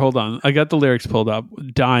right, here, hold on. I got the lyrics pulled up.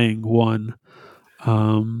 Dying one.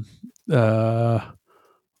 Are you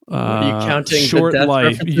counting short the death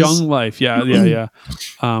life, references? young life. Yeah.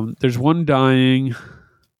 There's one dying,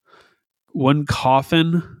 one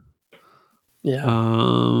coffin. Yeah.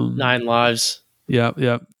 9 lives.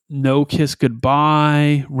 Yep. No kiss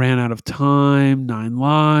goodbye. Ran out of time. 9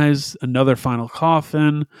 lives. Another final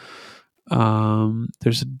coffin.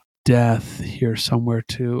 There's a death here somewhere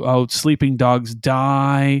too. Oh, sleeping dogs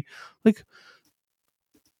die. Like,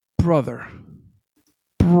 brother,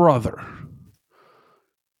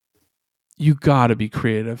 you gotta be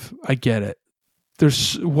creative. I get it.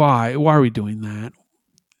 Why are we doing that?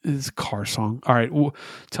 It's a car song. All right,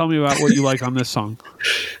 tell me about what you like on this song.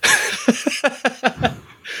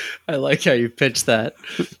 I like how you pitched that.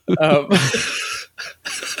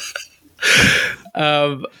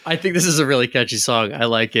 I think this is a really catchy song. I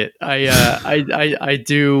like it. I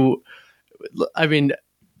do. I mean,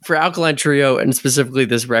 for Alkaline Trio and specifically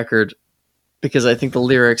this record, because I think the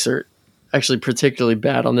lyrics are actually particularly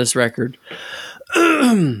bad on this record.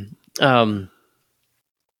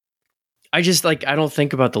 I just I don't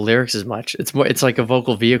think about the lyrics as much. It's like a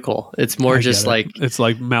vocal vehicle. It's more just it's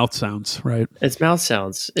like mouth sounds, right? It's mouth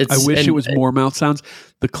sounds. I wish it was more mouth sounds.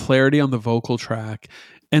 The clarity on the vocal track.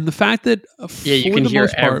 And the fact that you can hear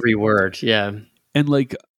every word. Yeah. And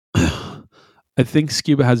I think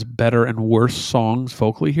Scuba has better and worse songs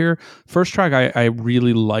vocally here. First track, I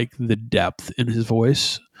really like the depth in his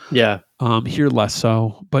voice. Yeah. Here less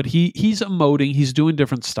so. But he's emoting, he's doing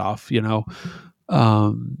different stuff, you know.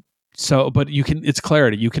 But it's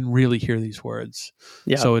clarity. You can really hear these words.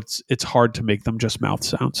 Yeah. So it's hard to make them just mouth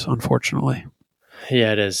sounds, unfortunately.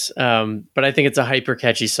 Yeah, it is. But I think it's a hyper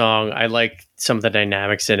catchy song. I like some of the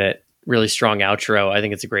dynamics in it. Really strong outro. I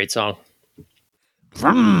think it's a great song.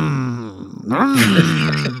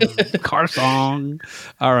 Car song.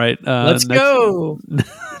 All right. Let's go.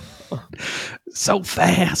 So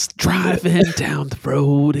fast driving down the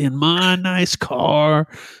road in my nice car.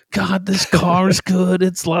 God, this car is good.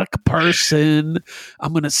 It's like a person.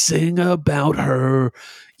 I'm going to sing about her.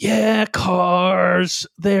 Yeah, cars,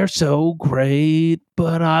 they're so great,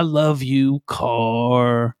 but I love you,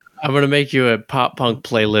 car. I'm going to make you a pop punk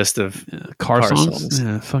playlist of car songs.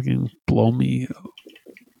 Yeah, fucking blow me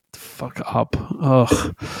the fuck up.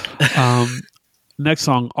 Ugh. Next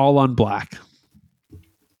song, All on Black.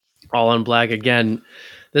 All on Black again.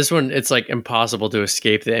 This one, it's impossible to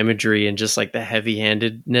escape the imagery and just the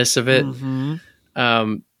heavy-handedness of it.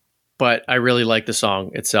 Mm-hmm. But I really like the song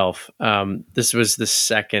itself. This was the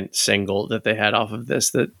second single that they had off of this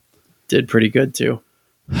that did pretty good too.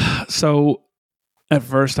 So at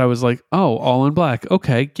first I was like, oh, All in Black.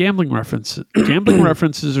 Okay, gambling references. Gambling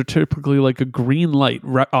references are typically like a green light,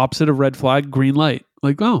 opposite of red flag, green light.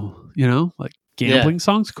 Gambling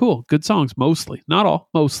songs, cool. Good songs, mostly. Not all,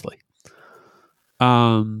 mostly.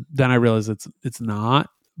 Then I realized it's not.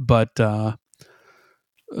 But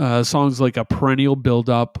songs like a perennial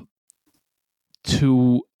build-up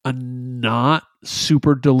to a not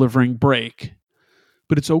super delivering break,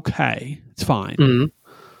 but it's okay. It's fine.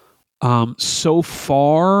 Mm-hmm. So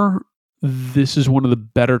far, this is one of the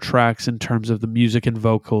better tracks in terms of the music and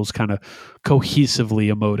vocals kind of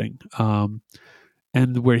cohesively emoting.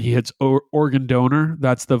 And where he hits organ donor,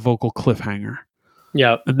 that's the vocal cliffhanger.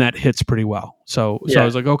 Yeah. And that hits pretty well. So I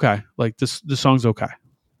was like, okay, this song's okay.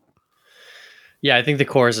 Yeah, I think the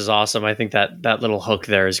chorus is awesome. I think that little hook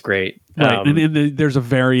there is great. Right. And there's a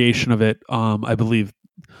variation of it, I believe,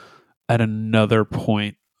 at another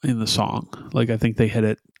point in the song. I think they hit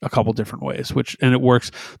it a couple different ways, and it works.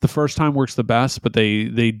 The first time works the best, but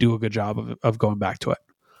they do a good job of going back to it.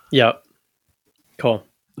 Yep. Cool.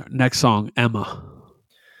 Next song, Emma.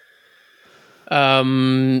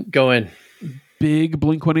 Go in. Big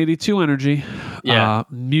Blink-182 energy. Yeah.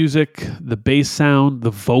 Music, the bass sound, the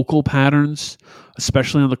vocal patterns,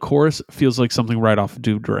 especially on the chorus, feels like something right off of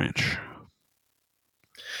Dude Ranch.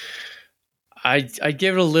 I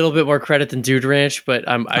give it a little bit more credit than Dude Ranch, but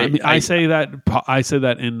I say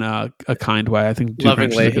that in a kind way. I think Dude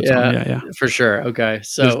lovingly, Ranch is a good song. Yeah, for sure. Okay,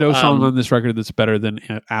 so there's no song on this record that's better than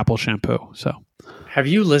Apple Shampoo. So, have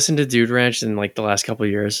you listened to Dude Ranch in the last couple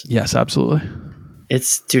of years? Yes, absolutely.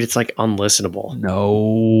 It's like unlistenable.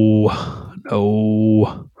 No.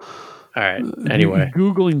 All right. Anyway,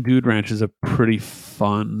 Googling Dude Ranch is a pretty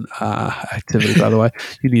fun activity, by the way.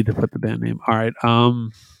 You need to put the band name. All right.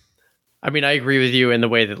 I mean, I agree with you in the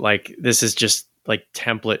way that like this is just like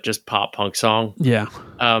template, just pop punk song. Yeah.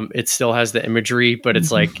 It still has the imagery, but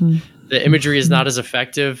it's like the imagery is not as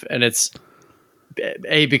effective, and it's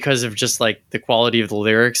because of just like the quality of the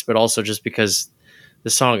lyrics, but also just because the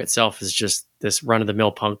song itself is just this run of the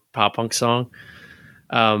mill pop punk song.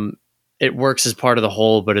 It works as part of the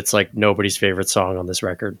whole, but it's like nobody's favorite song on this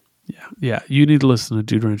record. Yeah. You need to listen to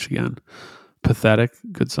Dude Ranch again. Pathetic,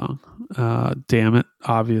 good song. Damn It,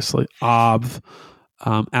 obviously.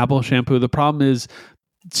 Apple Shampoo. The problem is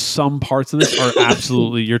some parts of this are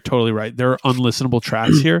absolutely, you're totally right. There are unlistenable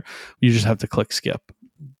tracks here. You just have to click skip.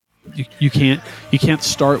 You can't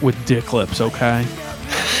start with Dick Lips, okay?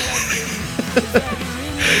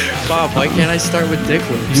 Bob, why can't I start with Dick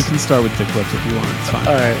Lips? You can start with Dick Lips if you want. It's fine.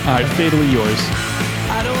 All right, Fatally Yours.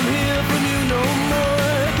 I don't hear from you no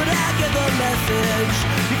more, but I get the message.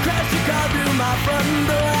 You crashed your car through my front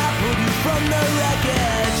door, I pulled you from the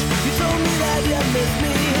wreckage. You told me that you missed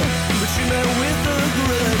me, but you meant with a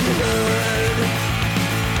good word.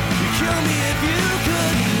 You kill me if you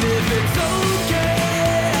could, if it's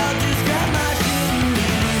okay, I'll just grab my shit and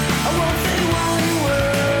leave. I won't say one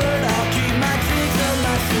word, I'll keep my tricks on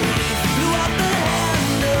my sleeve. Blew out the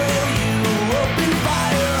handle, you opened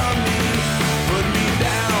fire on me. Put me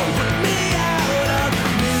down, put me out of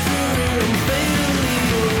misery and fatally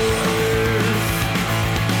yours.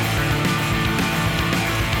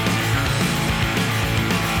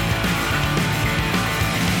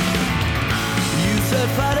 You set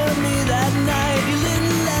fire to me that night, you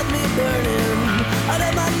didn't let me burn in. Out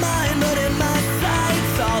of my mind, but in my sight,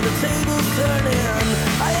 saw the tables turning.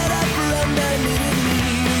 I had a friend that needed me,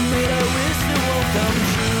 made a wish that won't come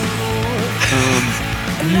true.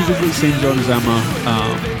 Musically, same zone as Emma.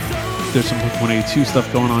 There's some Blink-182 stuff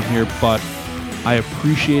going on here, but I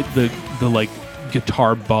appreciate the like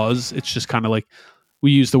guitar buzz. It's just kind of like,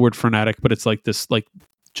 we use the word frenetic, but it's like this like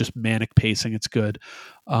just manic pacing. It's good,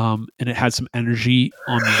 and it has some energy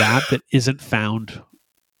on that isn't found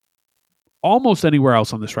almost anywhere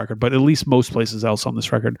else on this record, but at least most places else on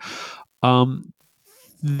this record.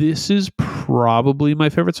 This is probably my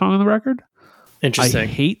favorite song on the record. Interesting. I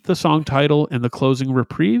hate the song title and the closing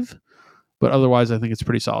reprieve, but otherwise I think it's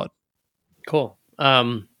pretty solid. Cool.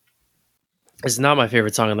 It's not my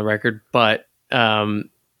favorite song on the record, but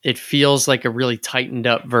it feels like a really tightened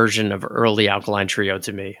up version of early Alkaline Trio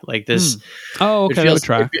to me. Like this. Oh, okay. It feels,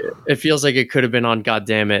 track. It feels like it could have been on God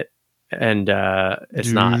Damn It, and it's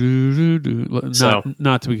not.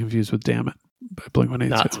 Not to be confused with Damn It by Blink-182.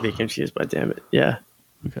 Not to be confused by Damn It. Yeah.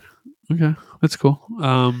 Okay. That's cool.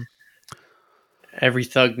 Every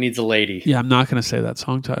thug needs a lady. Yeah, I'm not going to say that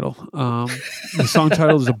song title. The song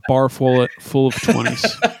title is a bar full of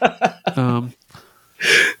 20s.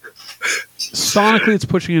 Sonically, it's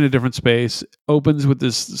pushing in a different space. Opens with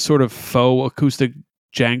this sort of faux acoustic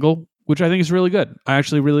jangle, which I think is really good. I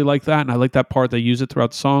actually really like that, and I like that part. They use it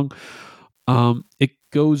throughout the song. It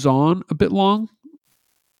goes on a bit long,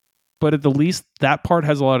 but at the least, that part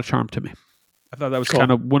has a lot of charm to me. I thought that was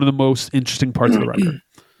kind of one of the most interesting parts of the record.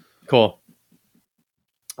 Cool.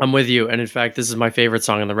 I'm with you. And in fact, this is my favorite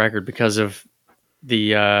song on the record because of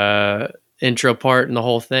the intro part and the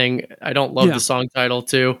whole thing. I don't love the song title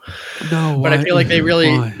too. No, but I feel like they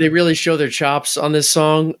really show their chops on this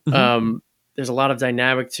song. Mm-hmm. There's a lot of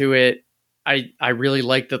dynamic to it. I really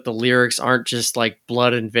like that the lyrics aren't just like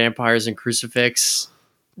blood and vampires and crucifix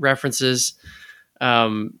references.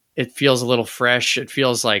 It feels a little fresh. It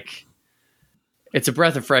feels like it's a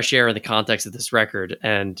breath of fresh air in the context of this record,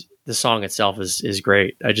 and the song itself is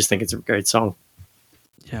great. I just think it's a great song.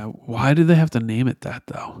 Yeah. Why do they have to name it that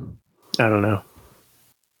though? I don't know.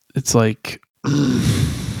 It's like,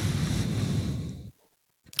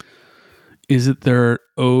 is it their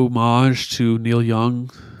homage to Neil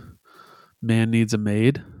Young? Man Needs a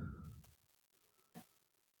Maid.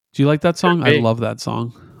 Do you like that song? I love that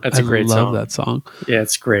song. That's a great song. I love that song. Yeah,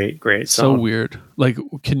 it's great song. So weird. Like,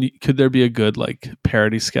 could there be a good like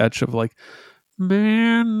parody sketch of like,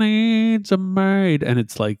 man needs a maid, and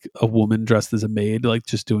it's like a woman dressed as a maid, like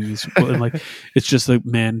just doing this, and like it's just like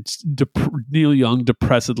Neil Young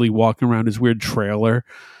depressedly walking around his weird trailer,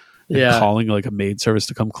 and calling like a maid service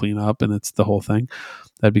to come clean up, and it's the whole thing.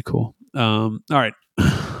 That'd be cool. All right,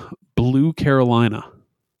 Blue Carolina.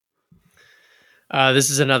 This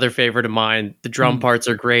is another favorite of mine. The drum parts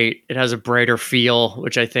are great. It has a brighter feel,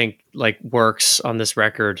 which I think like works on this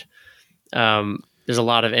record. There's a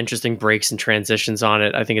lot of interesting breaks and transitions on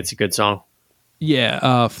it. I think it's a good song.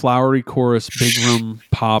 Yeah, flowery chorus, big room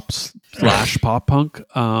pops / pop punk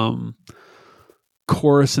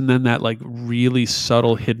chorus, and then that like really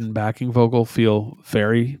subtle hidden backing vocal feel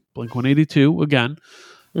very Blink-182 again.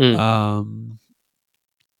 And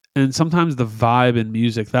sometimes the vibe in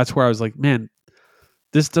music, that's where I was like, man,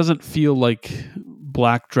 this doesn't feel like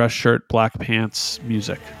black dress shirt, black pants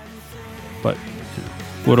music. But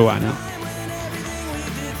what do I know?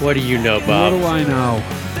 What do you know, Bob? What do I know?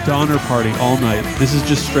 Donner Party all night. This is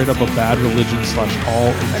just straight up a Bad Religion / All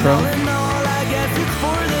intro. I guess it's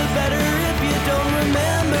for the better if you don't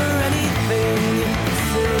remember anything.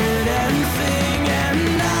 Sit and sing,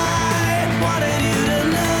 and I wanted you to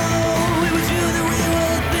know it was you that we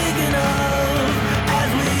were thinking of as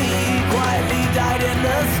we quietly died in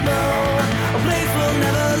the snow. A place we'll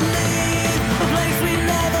never leave, a place we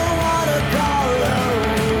never want to call home.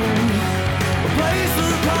 A place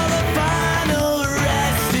we'll call the final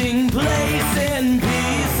resting place in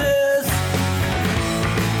pieces.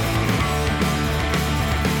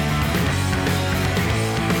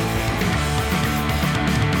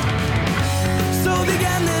 So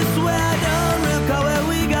began this way, I don't recall where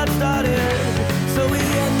we got started. So we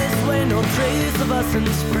end this way, no trace of us in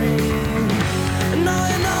spring. And all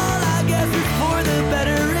in all, I guess it's for the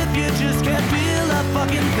better if you just can't feel a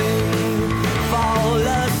fucking thing. Fall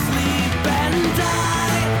asleep and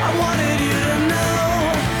die. I wanted you to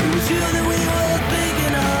know it was you that we were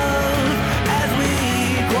thinking of as we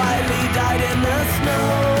quietly died in the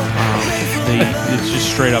snow. It's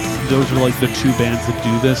just straight up. Those are like the two bands that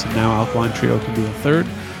do this, and now Alkaline Trio can do a third.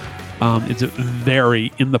 It's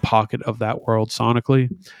very in the pocket of that world sonically.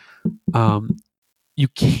 You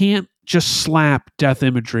can't just slap death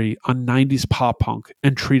imagery on 90s pop punk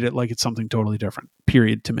and treat it like it's something totally different.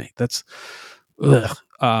 Period. To me, that's ugh.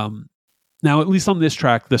 Now, at least on this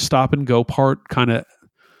track, the stop and go part kind of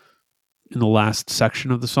in the last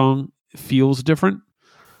section of the song feels different,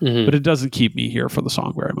 but it doesn't keep me here for the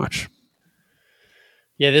song very much.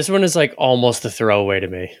 Yeah, this one is like almost a throwaway to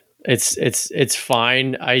me. It's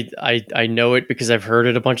fine. I know it because I've heard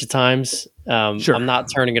it a bunch of times. Sure. I'm not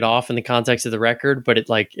turning it off in the context of the record, but it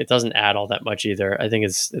doesn't add all that much either. I think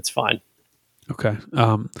it's fine. Okay.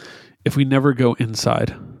 If we never go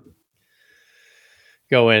inside,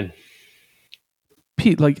 Go in.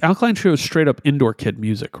 Pete, like Alkaline Trio is straight up indoor kid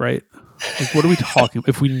music, right? Like, what are we talking?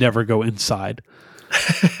 If we never go inside,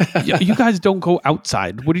 you guys don't go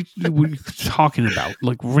outside. What are you talking about?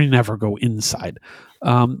 Like, we never go inside.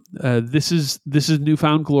 This is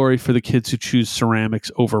newfound glory for the kids who choose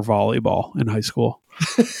ceramics over volleyball in high school.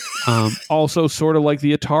 Also, sort of like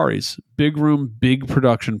the Ataris, big room, big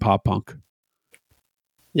production pop punk.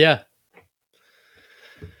 Yeah.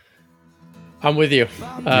 I'm with you.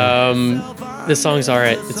 This song's all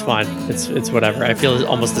right. It's fine. It's whatever. I feel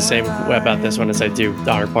almost the same way about this one as I do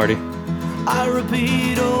Donner Party. I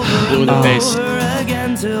repeat over Blue in the face. and over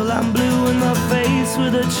again till I'm blue in the face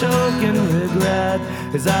with a choking regret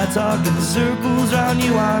as I talk in circles round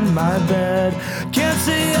you on my bed. Can't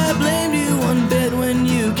say I blamed you one bit when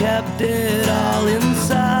you kept it all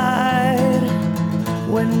inside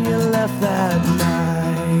when you left that night.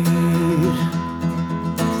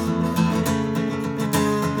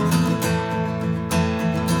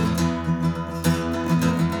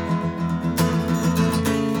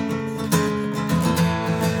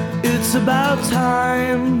 It's about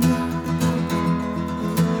time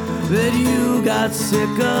that you got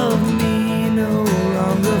sick of me, no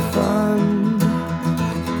longer fun,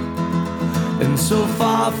 and so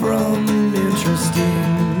far from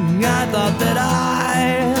interesting. I thought that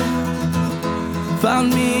I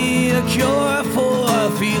found me a cure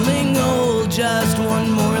for feeling old. Just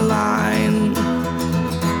one more line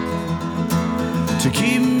to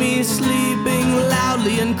keep me sleeping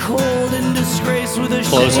loudly and cold in disgrace with a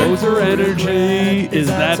Closer energy. Is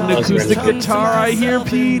that an acoustic guitar I hear,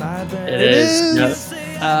 Pete? It is.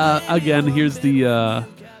 Yep. Again, here's the a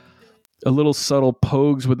little subtle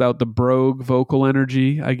pogues without the brogue vocal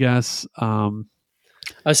energy, I guess.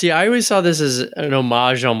 See, I always saw this as an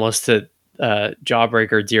homage almost to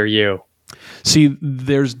Jawbreaker, Dear You. See,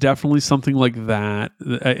 there's definitely something like that.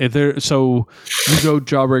 So you go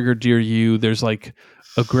Jawbreaker, Dear You, there's like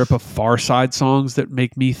a grip of Far Side songs that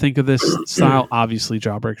make me think of this style. Obviously,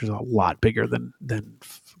 Jawbreaker's a lot bigger than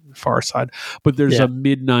Far Side, but there's a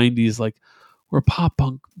mid-90s, like, we're a pop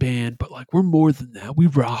punk band, but like we're more than that. We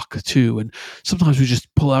rock too, and sometimes we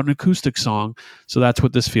just pull out an acoustic song. So that's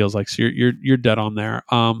what this feels like. So you're dead on there.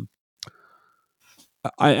 I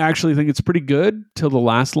actually think it's pretty good till the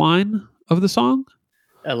last line of the song.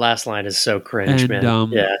 That last line is so cringe, man.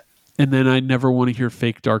 And then I never want to hear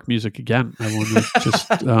fake dark music again. I want to just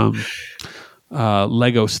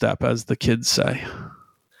Lego step, as the kids say.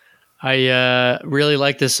 I really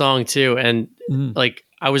like this song too, and like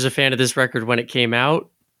I was a fan of this record when it came out,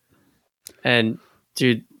 and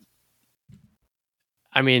dude,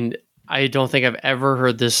 I mean, I don't think I've ever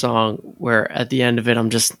heard this song where at the end of it I'm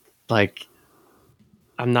just like,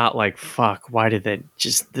 I'm not like, fuck, why did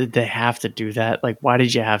they have to do that? Like, why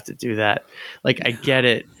did you have to do that? Like, I get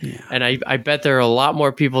it, and I bet there are a lot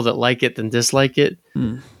more people that like it than dislike it,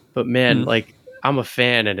 but man, like, I'm a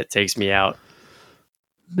fan and it takes me out.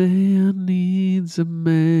 Man needs a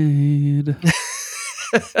maid.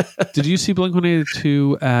 Did you see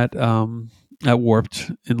Blink-182 at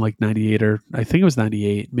Warped in like 98 or I think it was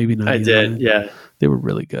 98, maybe 99? I did, yeah. They were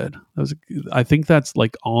really good. I think that's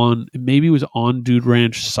like maybe it was on Dude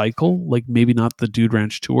Ranch Cycle, like maybe not the Dude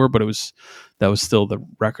Ranch tour, but that was still the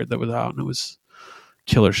record that was out, and it was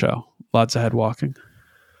killer show. Lots of head walking.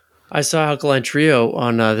 I saw Alkaline Trio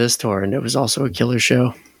on this tour, and it was also a killer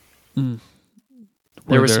show.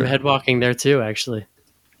 There was some head walking there too, actually.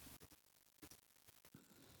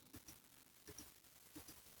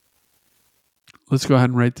 Let's go ahead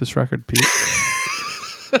and rate this record, Pete.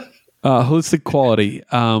 Holistic quality.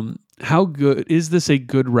 How good is this? A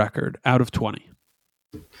good record out of 20?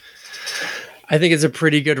 I think it's a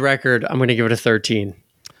pretty good record. I'm going to give it a 13.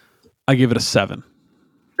 I give it a 7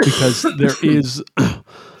 because there is.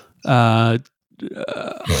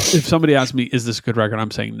 If somebody asks me, "Is this a good record?"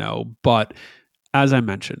 I'm saying no. But as I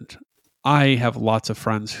mentioned, I have lots of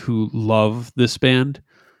friends who love this band,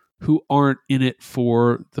 who aren't in it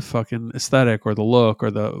for the fucking aesthetic or the look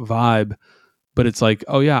or the vibe, but it's like,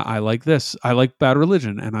 oh yeah, I like this. I like Bad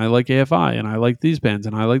Religion, and I like AFI, and I like these bands,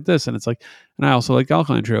 and I like this, and it's like, and I also like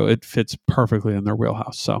Alkaline Trio. It fits perfectly in their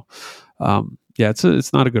wheelhouse. So, yeah,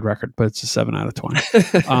 it's not a good record, but it's a 7 out of 20.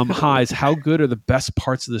 Highs, how good are the best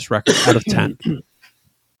parts of this record out of 10?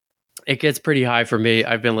 It gets pretty high for me.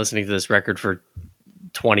 I've been listening to this record for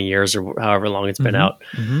 20 years or however long it's been out.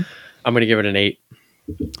 I'm going to give it an 8.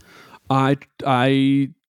 I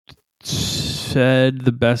said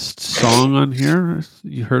the best song on here.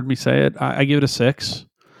 You heard me say it. I give it a 6.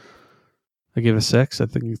 I give it a 6. I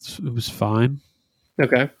think it was fine.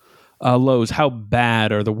 Okay. Lows, how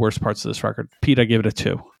bad are the worst parts of this record? Pete, I give it a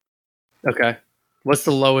 2. Okay. What's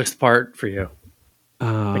the lowest part for you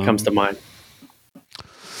that comes to mind?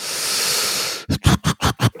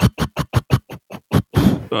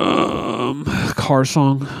 Car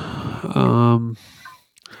song.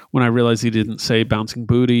 When I realized he didn't say bouncing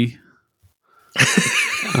booty.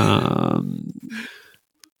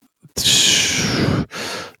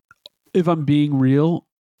 If I'm being real,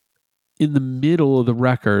 in the middle of the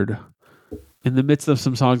record, in the midst of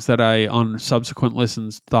some songs that I, on subsequent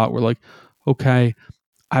listens, thought were like, okay,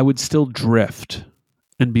 I would still drift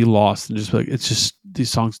and be lost and just be like, it's just,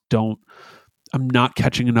 these songs don't, I'm not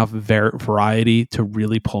catching enough variety to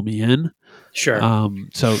really pull me in. Sure.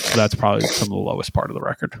 So that's probably some of the lowest part of the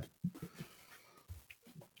record.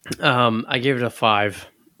 I gave it a 5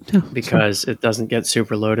 because it doesn't get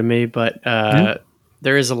super low to me, but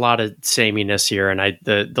there is a lot of sameness here, and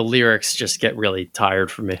the lyrics just get really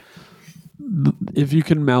tired for me. If you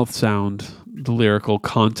can mouth sound the lyrical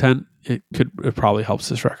content, it probably helps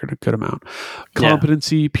this record a good amount.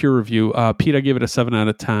 Competency, peer review. Pete, I gave it a 7 out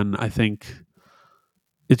of 10. I think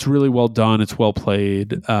it's really well done. It's well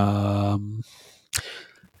played. I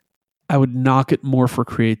would knock it more for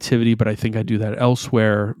creativity, but I think I do that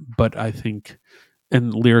elsewhere. But I think,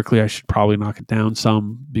 and lyrically, I should probably knock it down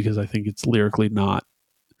some because I think it's lyrically not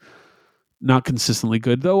consistently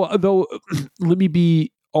good. Though, let me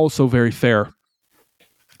be also very fair.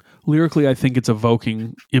 Lyrically, I think it's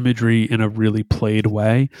evoking imagery in a really played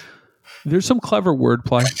way. There's some clever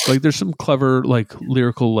wordplay, like there's some clever like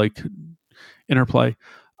lyrical like interplay.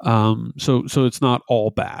 So it's not all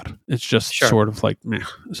bad. It's just sort of like meh.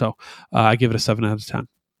 So I give it a 7 out of 10.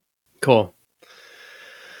 Cool.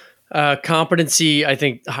 Competency, I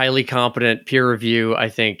think highly competent. Peer review, I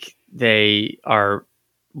think they are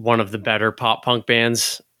one of the better pop punk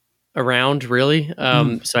bands around, really.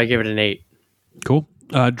 So I give it an 8. Cool.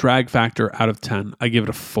 Drag factor out of 10. I give it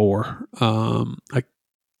a 4. I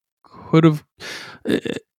could have.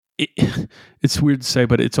 It's weird to say,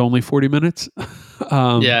 but it's only 40 minutes.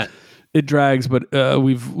 Yeah, it drags. But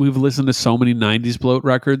we've listened to so many 90s bloat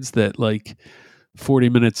records that like 40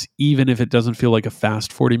 minutes, even if it doesn't feel like a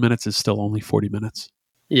fast 40 minutes, is still only 40 minutes.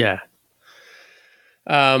 Yeah.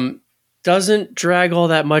 Doesn't drag all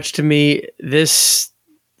that much to me. This,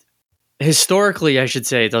 historically, I should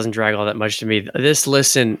say, it doesn't drag all that much to me. This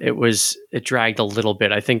listen, it dragged a little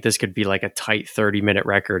bit. I think this could be like a tight 30-minute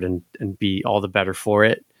record and be all the better for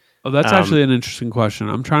it. Oh, that's actually an interesting question.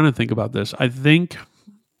 I'm trying to think about this. I think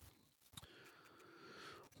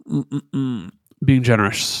being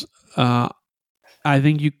generous. I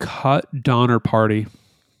think you cut Donner Party.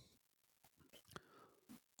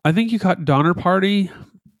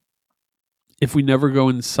 If we never go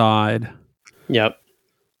inside. Yep.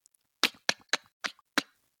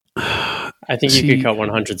 I think you could cut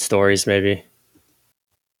 100 stories, maybe.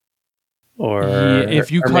 Or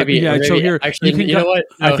if you cut, maybe, so here actually, you know what?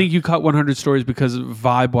 No. I think you cut 100 stories because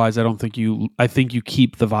vibe wise, I think you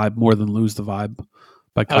keep the vibe more than lose the vibe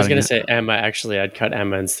by cutting. I was going to say Emma. Actually, I'd cut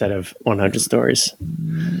Emma instead of 100 stories.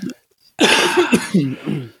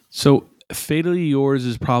 So Fatally Yours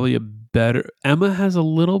is probably a better. Emma has a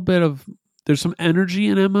little bit of. There's some energy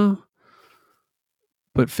in Emma,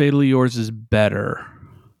 but Fatally Yours is better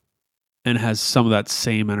and has some of that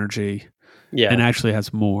same energy. Yeah, and actually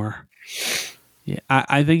has more. Yeah,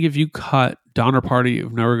 I think if you cut Donner Party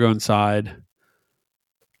of Never Go Inside,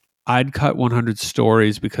 I'd cut 100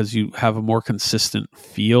 Stories because you have a more consistent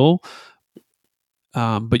feel.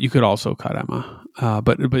 But you could also cut Emma.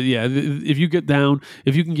 But yeah, if you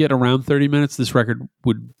can get around 30 minutes, this record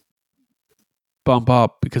would bump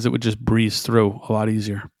up because it would just breeze through a lot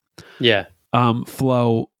easier. Yeah.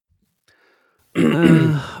 Flow.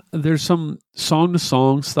 There's some song to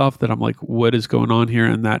song stuff that I'm like, what is going on here?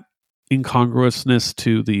 And that incongruousness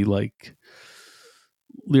to the like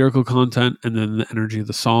lyrical content and then the energy of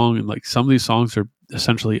the song. And like some of these songs are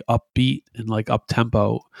essentially upbeat and like up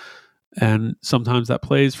tempo. And sometimes that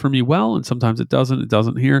plays for me well, and sometimes it doesn't. It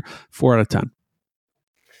doesn't here. 4 out of 10.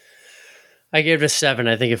 I gave it a 7.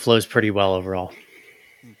 I think it flows pretty well overall.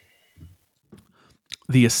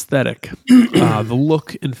 The aesthetic, the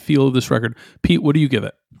look and feel of this record. Pete, what do you give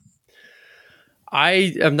it?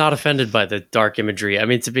 I am not offended by the dark imagery. I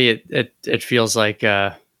mean, to me, it feels like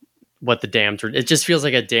what the Damned. It just feels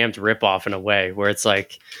like a Damned ripoff in a way, where it's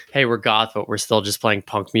like, hey, we're goth, but we're still just playing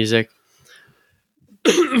punk music.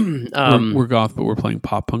 We're goth, but we're playing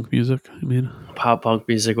pop punk music. I mean, pop punk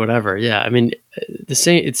music, whatever. Yeah, I mean, the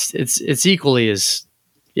same. It's equally as,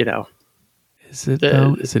 you know. Is it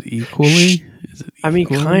though? Is it equally? I mean,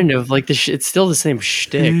 kind of like it's still the same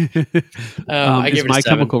shtick. I give is it My a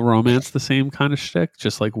 7. Chemical Romance the same kind of shtick,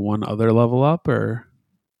 just like one other level up, or?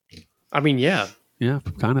 I mean, yeah,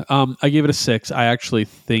 kind of. I gave it a 6. I actually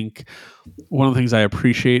think one of the things I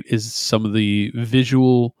appreciate is some of the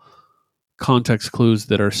visual context clues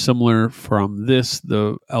that are similar from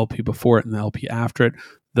the LP before it and the LP after it,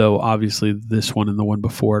 though obviously this one and the one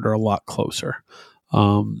before it are a lot closer.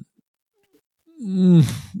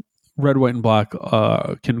 Red, white, and black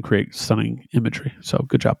can create stunning imagery, so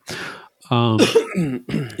good job.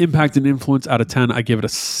 Impact and influence out of 10, I give it a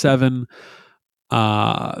 7.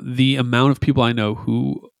 The amount of people I know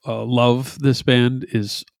who love this band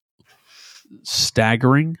is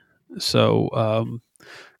staggering, so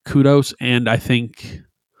kudos. And I think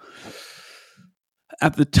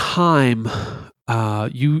at the time,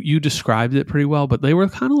 you described it pretty well, but they were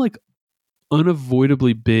kind of like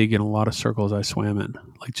unavoidably big in a lot of circles I swam in.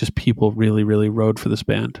 Like just people really, really rode for this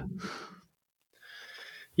band.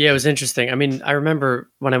 Yeah, it was interesting. I mean, I remember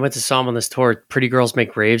when I went to saw them on this tour, Pretty Girls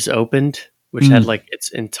Make Raves opened, which had like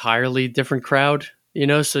its entirely different crowd, you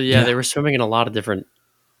know? So yeah, they were swimming in a lot of different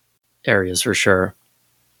areas for sure.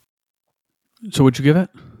 So what'd you give it?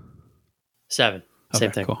 7.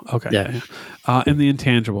 Same thing. Cool. Okay. Yeah. And the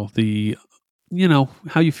intangible,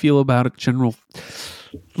 how you feel about it, general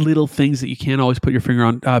little things that you can't always put your finger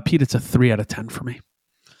on. Pete, it's a 3 out of 10 for me.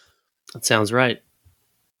 That sounds right.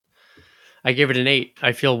 I give it an 8.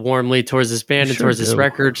 I feel warmly towards this band and towards this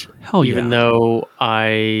record, even though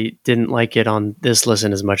I didn't like it on this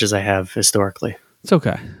listen as much as I have historically. It's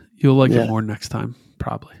okay. You'll like it more next time,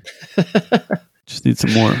 probably. Just need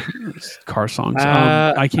some more car songs.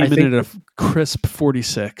 I came in at a crisp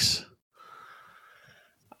 46.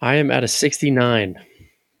 I am at a 69.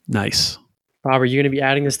 Nice. Bob, are you going to be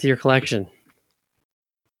adding this to your collection?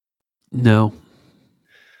 No.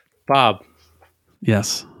 Bob.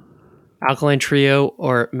 Yes. Alkaline Trio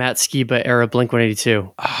or Matt Skiba era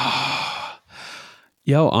Blink-182?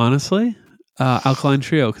 Yo, honestly, Alkaline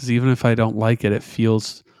Trio, because even if I don't like it, it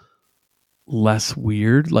feels less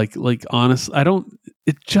weird. Like honest,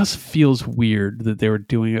 it just feels weird that they were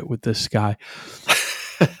doing it with this guy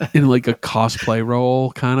in like a cosplay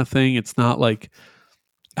role kind of thing. It's not like,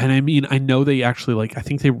 and I mean, I know they actually I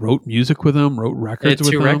think they wrote music with him, wrote records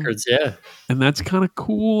with him. 2 records, yeah. And that's kind of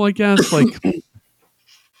cool, I guess. Like,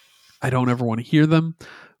 I don't ever want to hear them,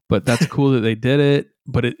 but that's cool that they did it.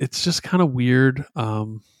 But it's just kind of weird.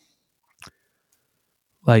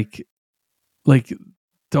 Like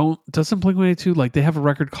doesn't Blink-182 like they have a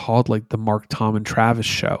record called like the Mark, Tom, and Travis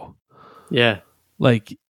Show? Yeah.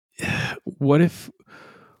 Like, what if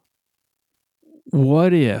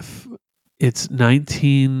it's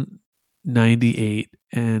 1998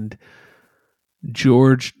 and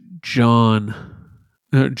George and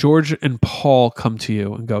Paul come to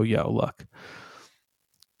you and go, yo, look,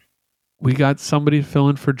 we got somebody to fill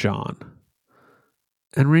in for John.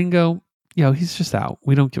 And Ringo, yo, he's just out.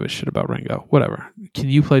 We don't give a shit about Ringo. Whatever. Can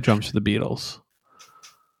you play drums for the Beatles?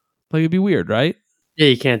 Like, it'd be weird, right? Yeah,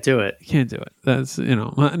 you can't do it. You can't do it. That's,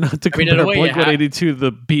 not to compare Blink-182 to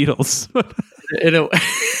the Beatles.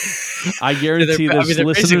 I guarantee there's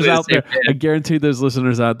listeners out there. I guarantee there's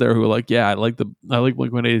listeners out there who are like, yeah, I like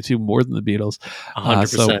Blink-182 more than the Beatles.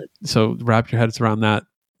 100%. So wrap your heads around that,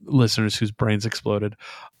 listeners whose brains exploded.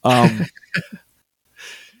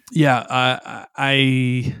 Yeah,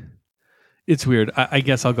 it's weird. I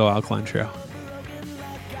guess I'll go Alkaline Trio.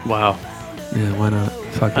 Wow. Yeah, why not?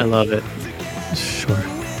 Fuck it. I love it. Sure.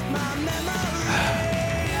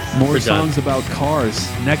 More songs about cars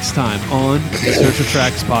next time on the Search of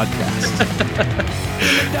Tracks podcast.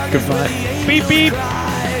 Goodbye. Beep, beep.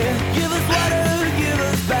 Give us water, give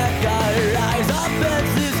us back our lives. Our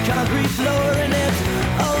beds is concrete floor and it's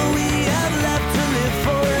all we have left to live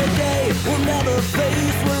for a day. We'll never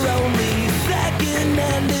face, we're only second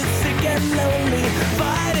and it's sick and lonely.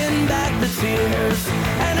 Fighting back the tears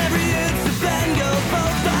and every inch of Bengal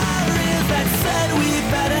both our ears that said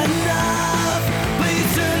we've had enough. Please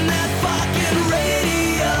turn that fucking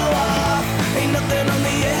radio off. Ain't nothing on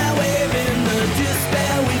the airwave in the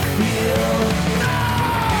despair we feel.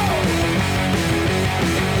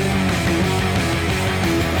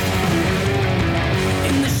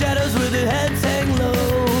 In the shadows where the heads hang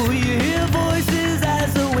low, you hear voices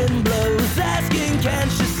as the wind blows, asking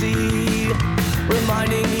can't you see,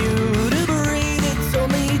 reminding you to breathe. It's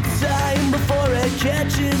only time before it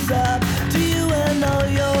catches up.